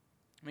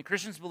 I mean,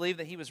 Christians believe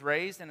that he was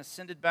raised and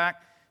ascended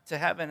back to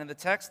heaven, and the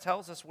text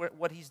tells us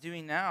what he's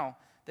doing now,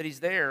 that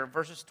he's there.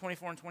 Verses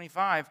 24 and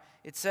 25,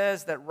 it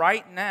says that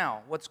right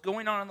now, what's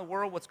going on in the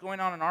world, what's going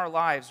on in our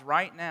lives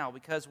right now,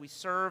 because we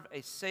serve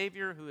a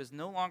Savior who is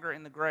no longer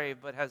in the grave,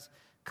 but has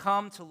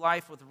come to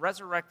life with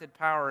resurrected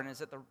power and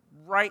is at the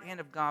right hand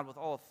of God with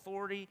all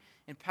authority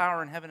and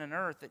power in heaven and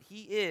earth, that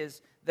he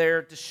is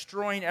there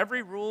destroying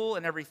every rule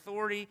and every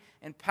authority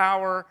and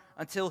power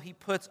until he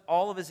puts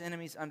all of his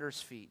enemies under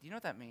his feet. Do you know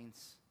what that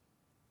means?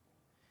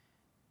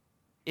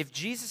 If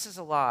Jesus is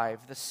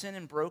alive, the sin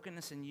and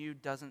brokenness in you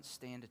doesn't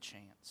stand a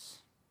chance.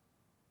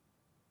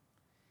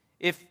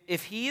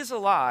 If he is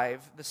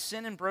alive, the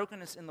sin and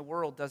brokenness in the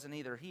world doesn't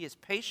either. He is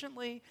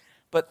patiently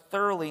but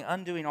thoroughly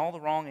undoing all the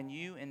wrong in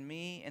you and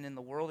me and in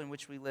the world in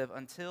which we live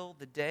until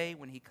the day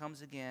when he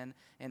comes again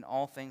and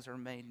all things are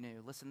made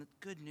new. Listen,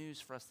 good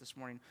news for us this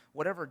morning.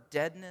 Whatever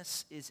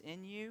deadness is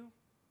in you,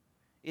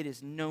 it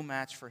is no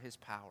match for his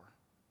power.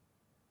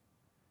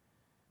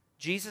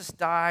 Jesus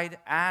died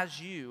as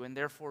you, and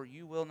therefore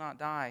you will not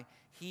die.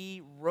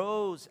 He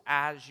rose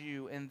as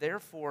you, and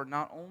therefore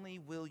not only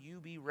will you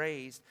be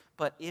raised,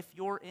 but if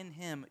you're in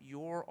him,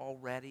 you're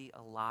already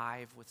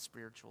alive with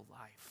spiritual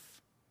life.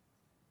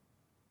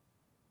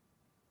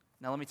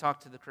 Now let me talk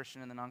to the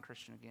Christian and the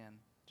non-Christian again,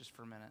 just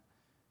for a minute,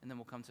 and then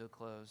we'll come to a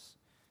close.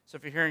 So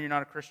if you're here and you're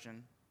not a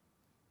Christian,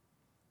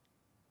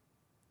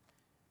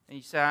 and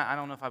you say, I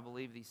don't know if I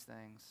believe these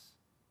things,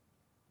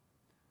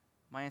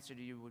 my answer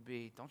to you would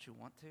be, don't you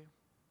want to?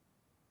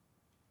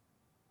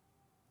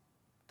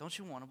 Don't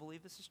you want to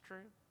believe this is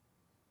true?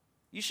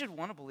 You should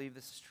want to believe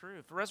this is true.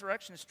 If the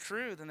resurrection is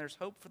true, then there's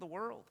hope for the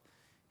world.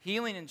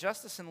 Healing and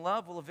justice and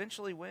love will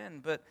eventually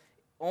win, but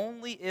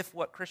only if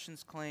what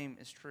Christians claim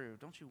is true.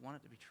 Don't you want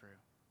it to be true?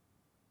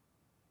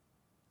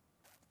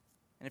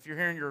 And if you're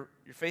hearing your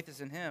faith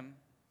is in him,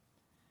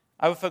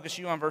 I would focus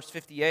you on verse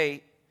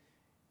 58.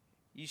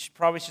 You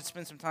probably should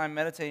spend some time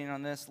meditating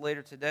on this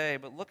later today,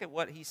 but look at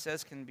what he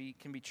says can be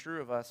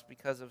true of us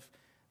because of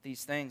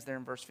these things there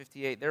in verse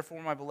 58.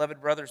 Therefore, my beloved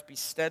brothers, be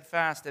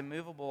steadfast,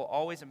 immovable,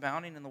 always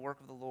abounding in the work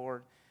of the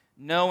Lord,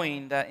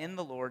 knowing that in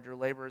the Lord your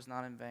labor is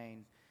not in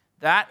vain.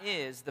 That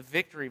is the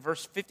victory.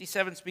 Verse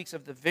 57 speaks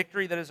of the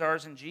victory that is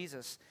ours in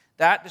Jesus.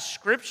 That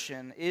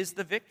description is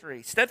the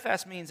victory.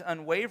 Steadfast means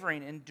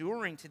unwavering,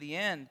 enduring to the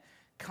end,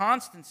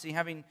 constancy,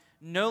 having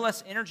no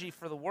less energy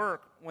for the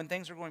work when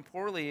things are going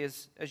poorly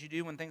as you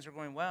do when things are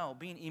going well.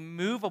 Being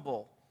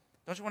immovable.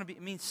 Don't you want to be?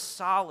 It means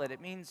solid.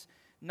 It means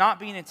not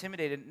being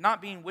intimidated,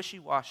 not being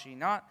wishy-washy,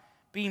 not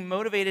being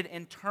motivated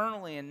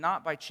internally and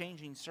not by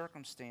changing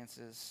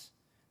circumstances.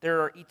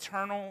 There are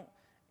internal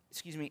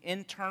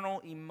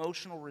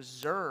emotional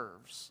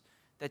reserves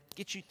that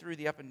get you through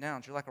the up and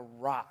downs. You're like a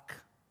rock.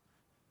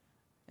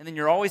 And then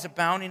you're always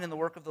abounding in the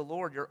work of the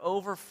Lord. You're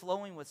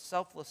overflowing with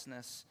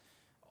selflessness.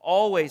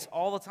 Always,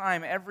 all the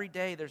time, every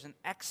day, there's an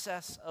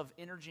excess of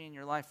energy in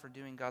your life for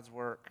doing God's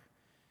work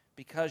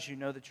because you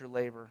know that your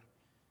labor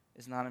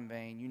is not in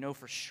vain. You know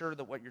for sure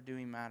that what you're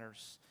doing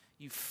matters.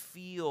 You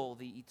feel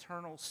the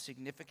eternal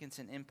significance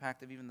and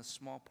impact of even the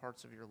small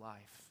parts of your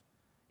life.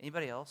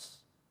 Anybody else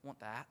want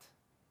that?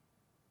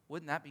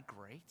 Wouldn't that be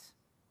great?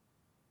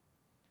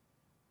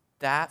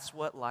 That's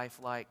what life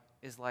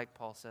is like,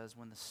 Paul says,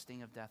 when the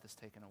sting of death is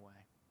taken away.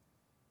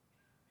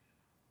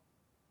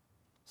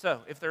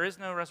 So, if there is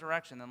no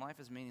resurrection, then life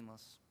is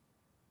meaningless.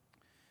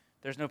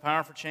 There's no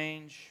power for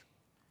change.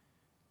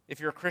 If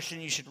you're a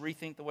Christian, you should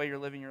rethink the way you're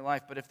living your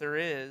life. But if there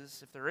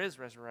is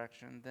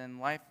resurrection, then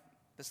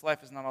this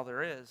life is not all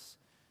there is.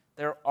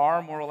 There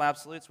are moral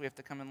absolutes we have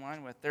to come in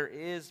line with. There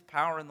is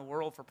power in the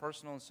world for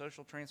personal and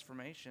social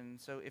transformation.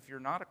 So if you're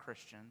not a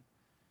Christian,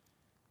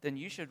 then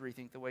you should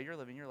rethink the way you're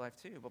living your life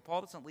too. But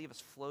Paul doesn't leave us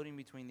floating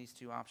between these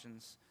two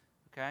options,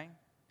 okay?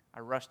 I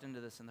rushed into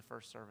this in the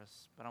first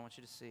service, but I want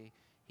you to see,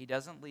 he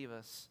doesn't leave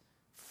us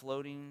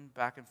floating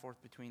back and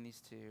forth between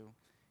these two.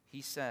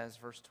 He says,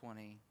 verse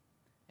 20,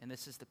 and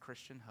this is the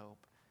Christian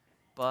hope,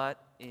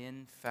 but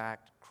in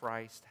fact,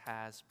 Christ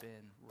has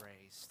been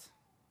raised.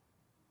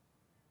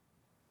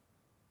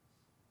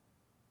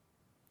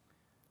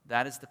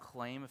 That is the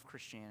claim of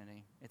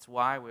Christianity. It's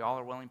why we all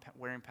are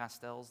wearing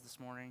pastels this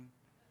morning.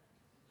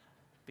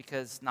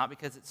 Not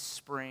because it's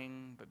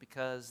spring, but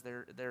because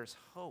there's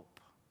hope.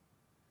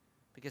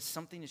 Because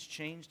something has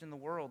changed in the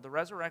world. The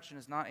resurrection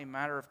is not a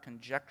matter of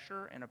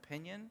conjecture and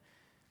opinion.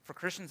 For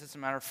Christians, it's a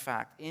matter of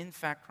fact. In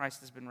fact, Christ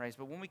has been raised.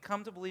 But when we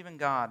come to believe in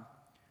God,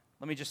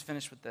 let me just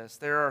finish with this.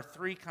 There are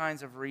three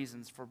kinds of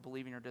reasons for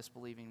believing or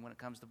disbelieving when it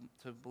comes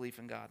to belief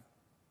in God.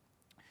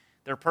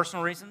 There are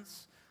personal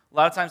reasons. A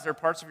lot of times there are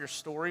parts of your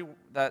story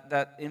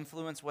that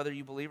influence whether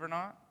you believe or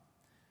not.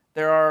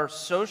 There are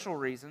social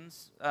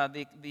reasons.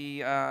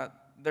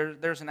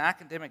 There's an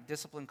academic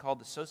discipline called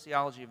the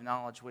sociology of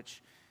knowledge,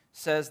 which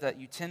says that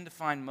you tend to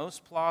find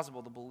most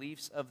plausible the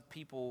beliefs of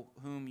people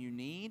whom you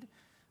need,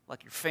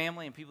 like your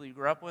family and people you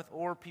grew up with,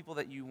 or people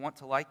that you want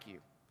to like you.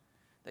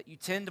 That you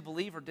tend to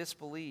believe or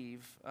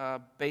disbelieve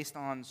based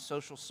on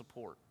social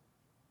support.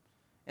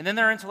 And then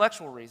there are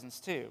intellectual reasons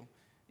too.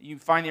 You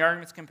find the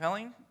arguments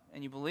compelling,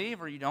 and you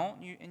believe, or you don't,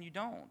 and you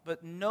don't.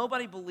 But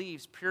nobody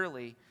believes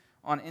purely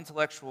on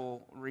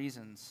intellectual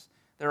reasons.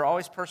 There are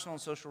always personal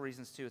and social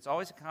reasons too. It's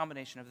always a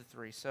combination of the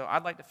three. So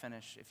I'd like to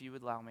finish, if you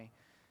would allow me.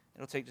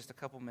 It'll take just a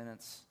couple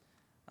minutes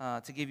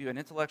to give you an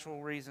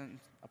intellectual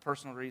reason, a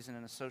personal reason,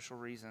 and a social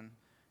reason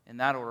in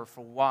that order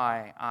for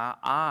why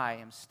I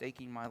am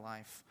staking my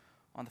life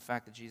on the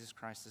fact that Jesus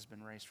Christ has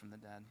been raised from the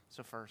dead.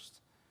 So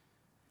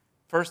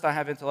first I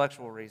have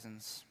intellectual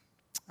reasons.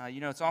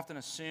 It's often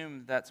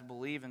assumed that to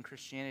believe in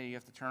Christianity, you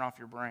have to turn off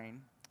your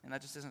brain, and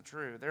that just isn't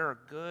true. There are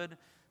good,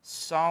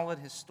 solid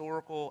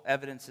historical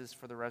evidences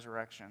for the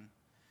resurrection.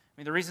 I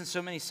mean, the reason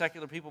so many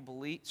secular people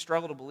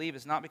struggle to believe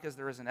is not because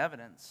there isn't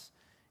evidence.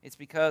 It's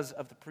because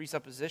of the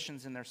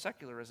presuppositions in their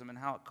secularism and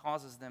how it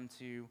causes them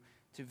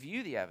to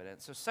view the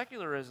evidence. So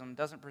secularism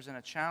doesn't present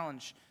a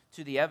challenge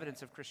to the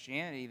evidence of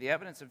Christianity. The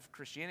evidence of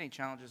Christianity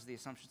challenges the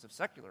assumptions of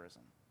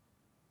secularism.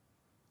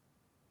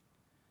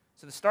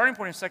 So the starting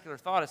point of secular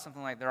thought is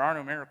something like there are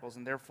no miracles,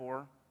 and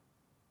therefore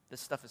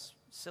this stuff is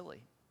silly.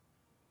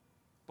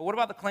 But what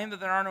about the claim that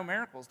there are no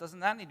miracles? Doesn't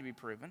that need to be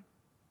proven?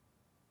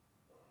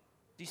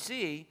 Do you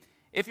see,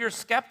 if you're a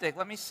skeptic,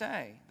 let me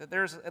say that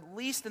there's at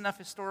least enough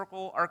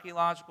historical,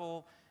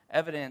 archaeological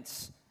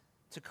evidence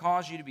to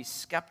cause you to be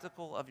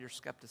skeptical of your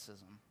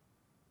skepticism.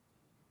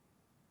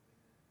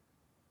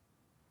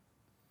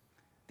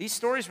 These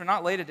stories were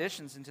not late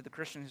additions into the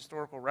Christian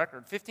historical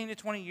record. 15 to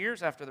 20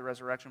 years after the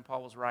resurrection,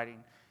 Paul was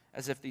writing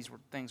as if these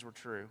things were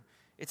true.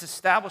 It's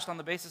established on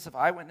the basis of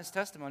eyewitness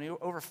testimony.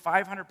 Over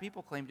 500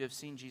 people claim to have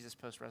seen Jesus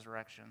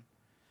post-resurrection.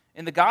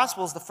 In the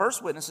Gospels, the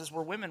first witnesses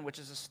were women, which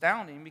is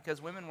astounding because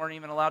women weren't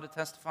even allowed to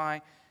testify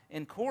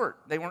in court.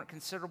 They weren't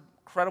considered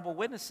credible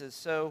witnesses.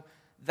 So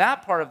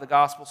that part of the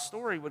gospel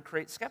story would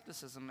create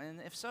skepticism. And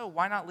if so,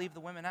 why not leave the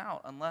women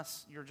out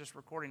unless you're just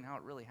recording how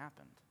it really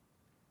happened?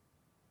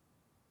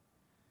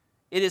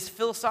 It is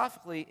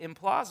philosophically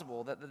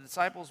implausible that the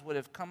disciples would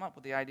have come up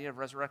with the idea of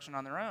resurrection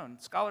on their own.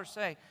 Scholars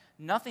say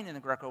nothing in the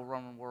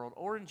Greco-Roman world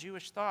or in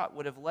Jewish thought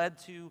would have led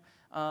to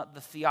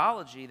the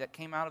theology that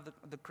came out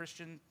of the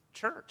Christian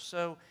church.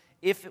 So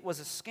if it was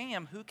a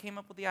scam, who came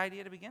up with the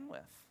idea to begin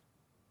with?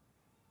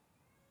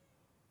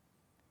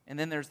 And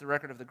then there's the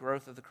record of the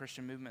growth of the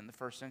Christian movement in the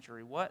first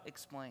century. What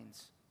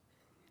explains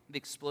the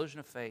explosion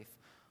of faith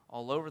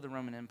all over the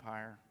Roman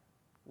Empire?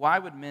 Why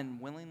would men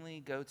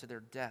willingly go to their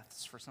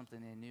deaths for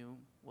something they knew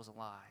was a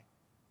lie?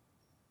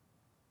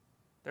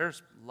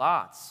 There's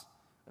lots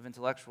of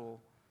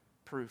intellectual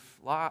proof,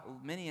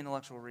 many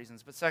intellectual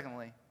reasons. But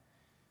secondly,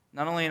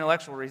 not only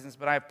intellectual reasons,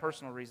 but I have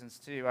personal reasons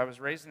too. I was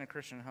raised in a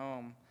Christian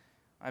home.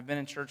 I've been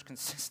in church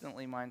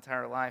consistently my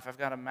entire life. I've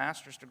got a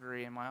master's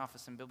degree in my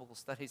office in biblical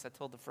studies. I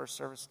told the first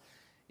service,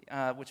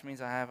 which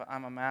means I have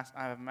a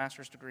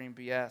master's degree in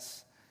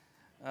BS.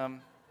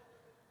 And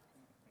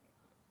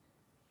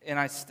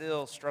I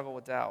still struggle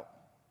with doubt.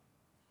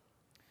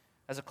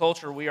 As a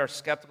culture, we are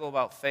skeptical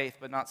about faith,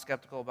 but not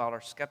skeptical about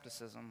our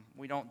skepticism.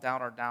 We don't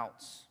doubt our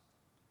doubts.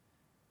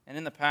 And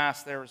in the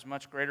past, there was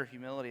much greater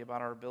humility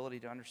about our ability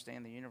to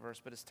understand the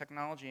universe. But as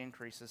technology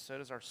increases, so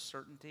does our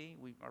certainty,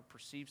 our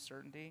perceived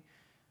certainty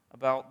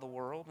about the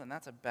world, and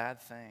that's a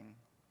bad thing.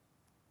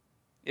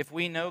 If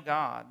we know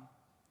God,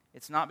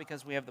 it's not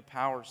because we have the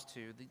powers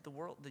to.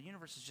 The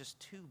universe is just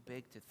too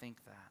big to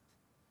think that.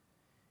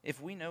 If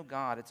we know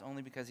God, it's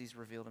only because He's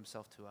revealed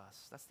Himself to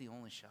us. That's the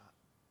only shot.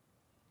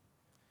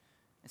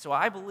 And so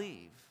I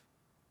believe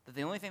that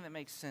the only thing that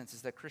makes sense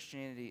is that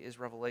Christianity is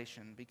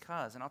revelation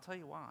because, and I'll tell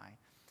you why,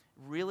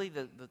 really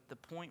the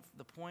point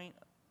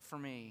for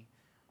me,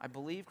 I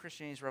believe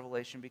Christianity is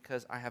revelation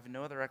because I have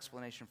no other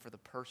explanation for the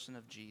person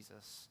of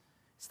Jesus.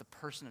 It's the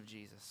person of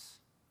Jesus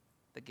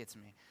that gets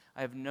me.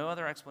 I have no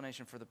other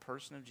explanation for the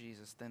person of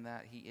Jesus than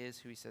that He is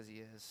who He says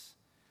He is.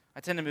 I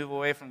tend to move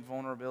away from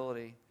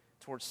vulnerability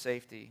towards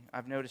safety.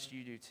 I've noticed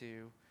you do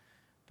too.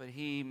 But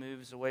He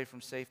moves away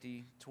from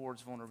safety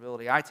towards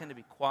vulnerability. I tend to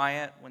be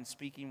quiet when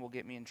speaking will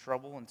get me in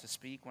trouble and to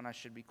speak when I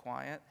should be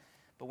quiet.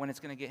 But when it's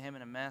going to get Him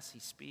in a mess, He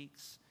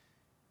speaks.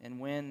 And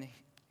when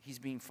He's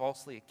being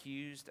falsely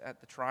accused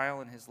at the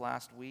trial in His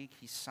last week,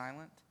 He's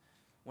silent.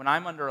 When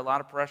I'm under a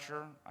lot of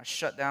pressure, I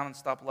shut down and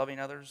stop loving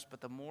others.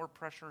 But the more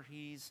pressure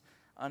He's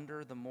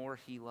under, the more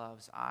He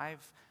loves. I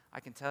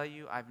can tell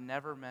you, I've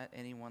never met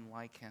anyone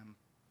like Him.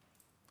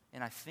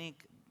 And I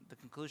think the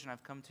conclusion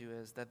I've come to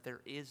is that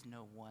there is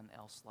no one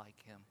else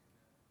like Him.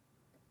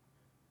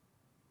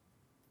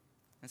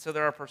 And so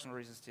there are personal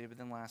reasons too, but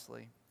then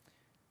lastly,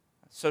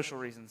 social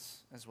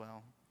reasons as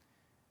well.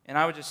 And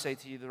I would just say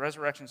to you, the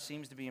resurrection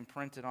seems to be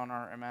imprinted on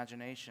our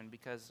imagination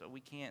because we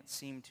can't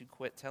seem to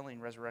quit telling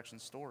resurrection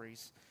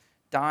stories.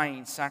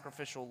 Dying,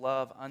 sacrificial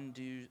love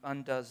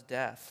undoes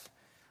death.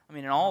 I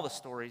mean, in all the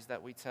stories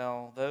that we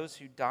tell, those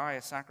who die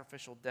a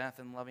sacrificial death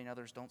in loving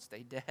others don't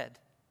stay dead.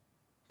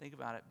 Think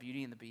about it.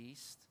 Beauty and the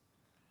Beast,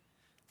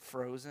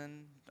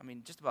 Frozen. I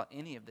mean, just about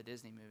any of the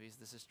Disney movies,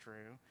 this is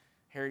true.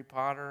 Harry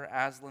Potter,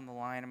 Aslan the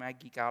Lion. I mean, I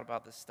geek out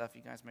about this stuff.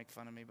 You guys make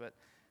fun of me, but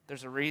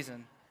there's a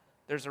reason.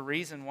 There's a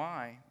reason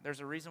why.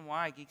 There's a reason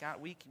why I geek out.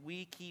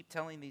 We keep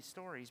telling these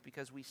stories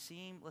because we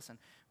seem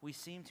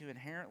to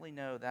inherently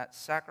know that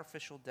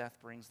sacrificial death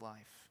brings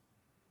life.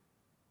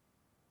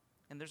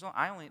 And there's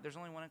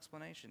only one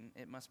explanation.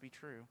 It must be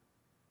true.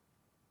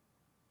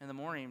 In the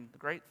morning, the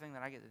great thing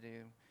that I get to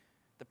do,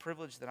 the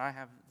privilege that I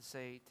have to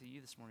say to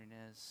you this morning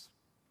is,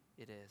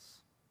 it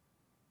is.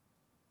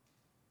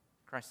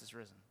 Christ is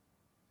risen.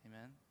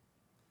 Amen?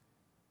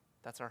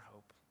 That's our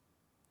hope.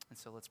 And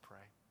so let's pray.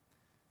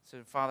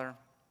 So, Father,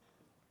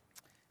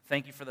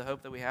 thank you for the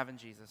hope that we have in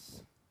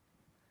Jesus.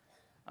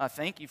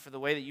 Thank you for the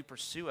way that you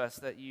pursue us,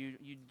 that you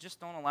just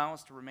don't allow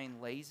us to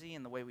remain lazy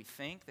in the way we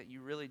think, that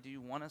you really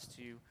do want us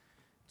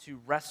to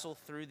wrestle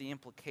through the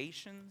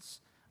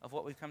implications of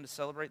what we've come to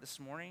celebrate this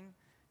morning.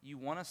 You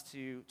want us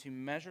to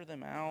measure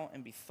them out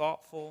and be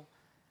thoughtful,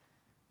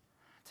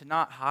 to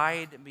not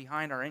hide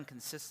behind our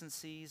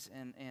inconsistencies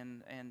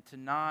and to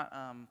not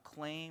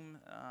claim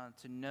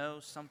to know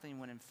something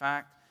when in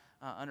fact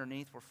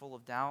underneath we're full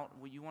of doubt.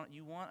 You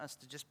want us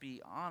to just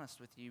be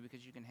honest with you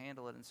because you can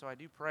handle it. And so I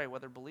do pray,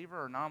 whether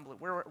believer or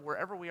non-believer,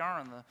 wherever we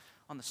are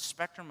on the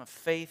spectrum of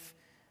faith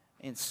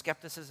and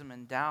skepticism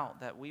and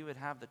doubt, that we would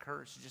have the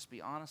courage to just be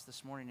honest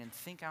this morning and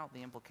think out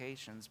the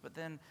implications. But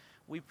then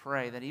we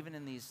pray that even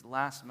in these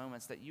last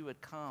moments that you would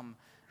come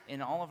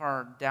in all of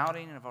our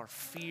doubting and of our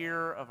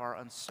fear, of our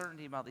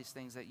uncertainty about these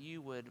things, that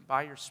you would,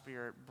 by your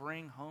Spirit,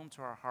 bring home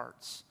to our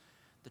hearts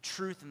the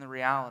truth and the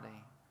reality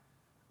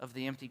of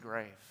the empty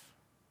grave.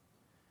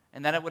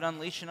 And that it would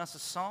unleash in us a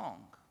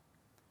song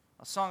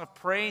of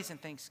praise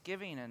and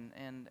thanksgiving,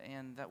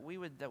 and that we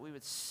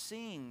would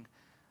sing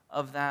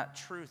of that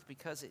truth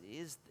because it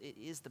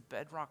is the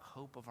bedrock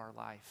hope of our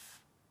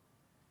life.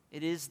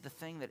 It is the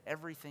thing that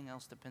everything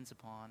else depends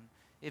upon.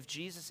 If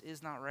Jesus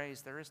is not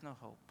raised, there is no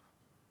hope.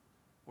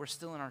 We're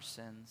still in our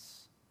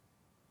sins.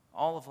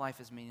 All of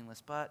life is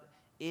meaningless. But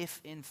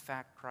if in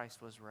fact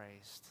Christ was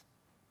raised,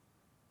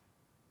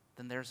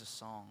 then there's a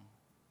song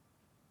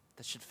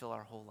that should fill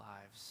our whole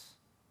lives.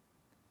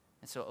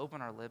 And so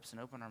open our lips and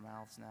open our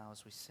mouths now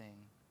as we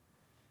sing.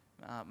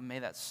 May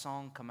that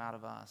song come out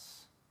of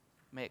us.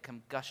 May it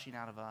come gushing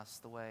out of us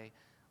the way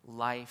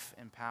life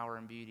and power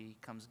and beauty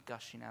comes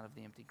gushing out of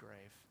the empty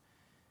grave,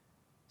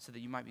 so that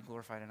you might be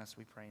glorified in us,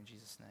 we pray in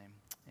Jesus' name.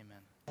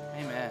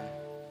 Amen. Amen.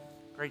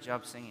 Great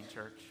job singing,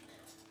 church.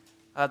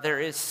 There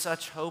is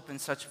such hope and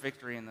such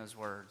victory in those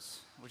words,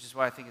 which is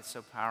why I think it's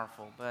so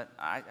powerful. But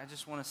I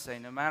just want to say,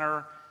 no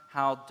matter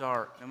how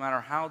dark, no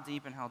matter how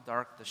deep and how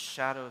dark the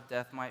shadow of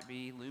death might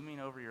be looming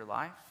over your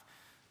life,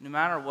 no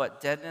matter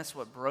what deadness,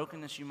 what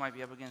brokenness you might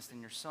be up against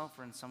in yourself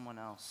or in someone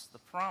else, the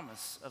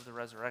promise of the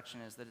resurrection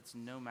is that it's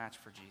no match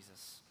for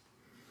Jesus.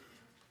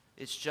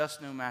 It's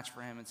just no match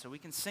for him. And so we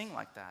can sing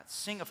like that,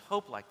 sing of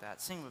hope like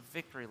that, sing of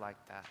victory like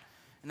that.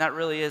 And that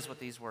really is what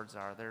these words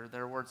are.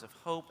 They're words of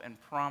hope and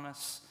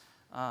promise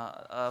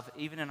of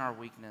even in our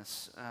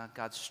weakness,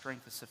 God's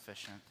strength is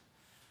sufficient.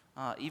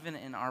 Even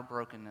in our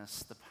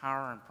brokenness, the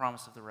power and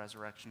promise of the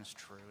resurrection is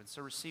true. And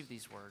so receive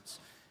these words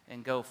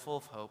and go full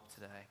of hope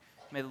today.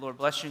 May the Lord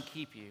bless you and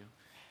keep you.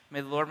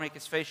 May the Lord make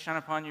his face shine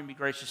upon you and be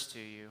gracious to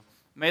you.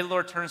 May the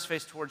Lord turn his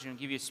face towards you and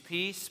give you his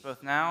peace,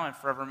 both now and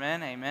forevermore.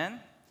 Amen.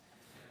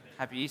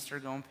 Happy Easter.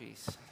 Go in peace.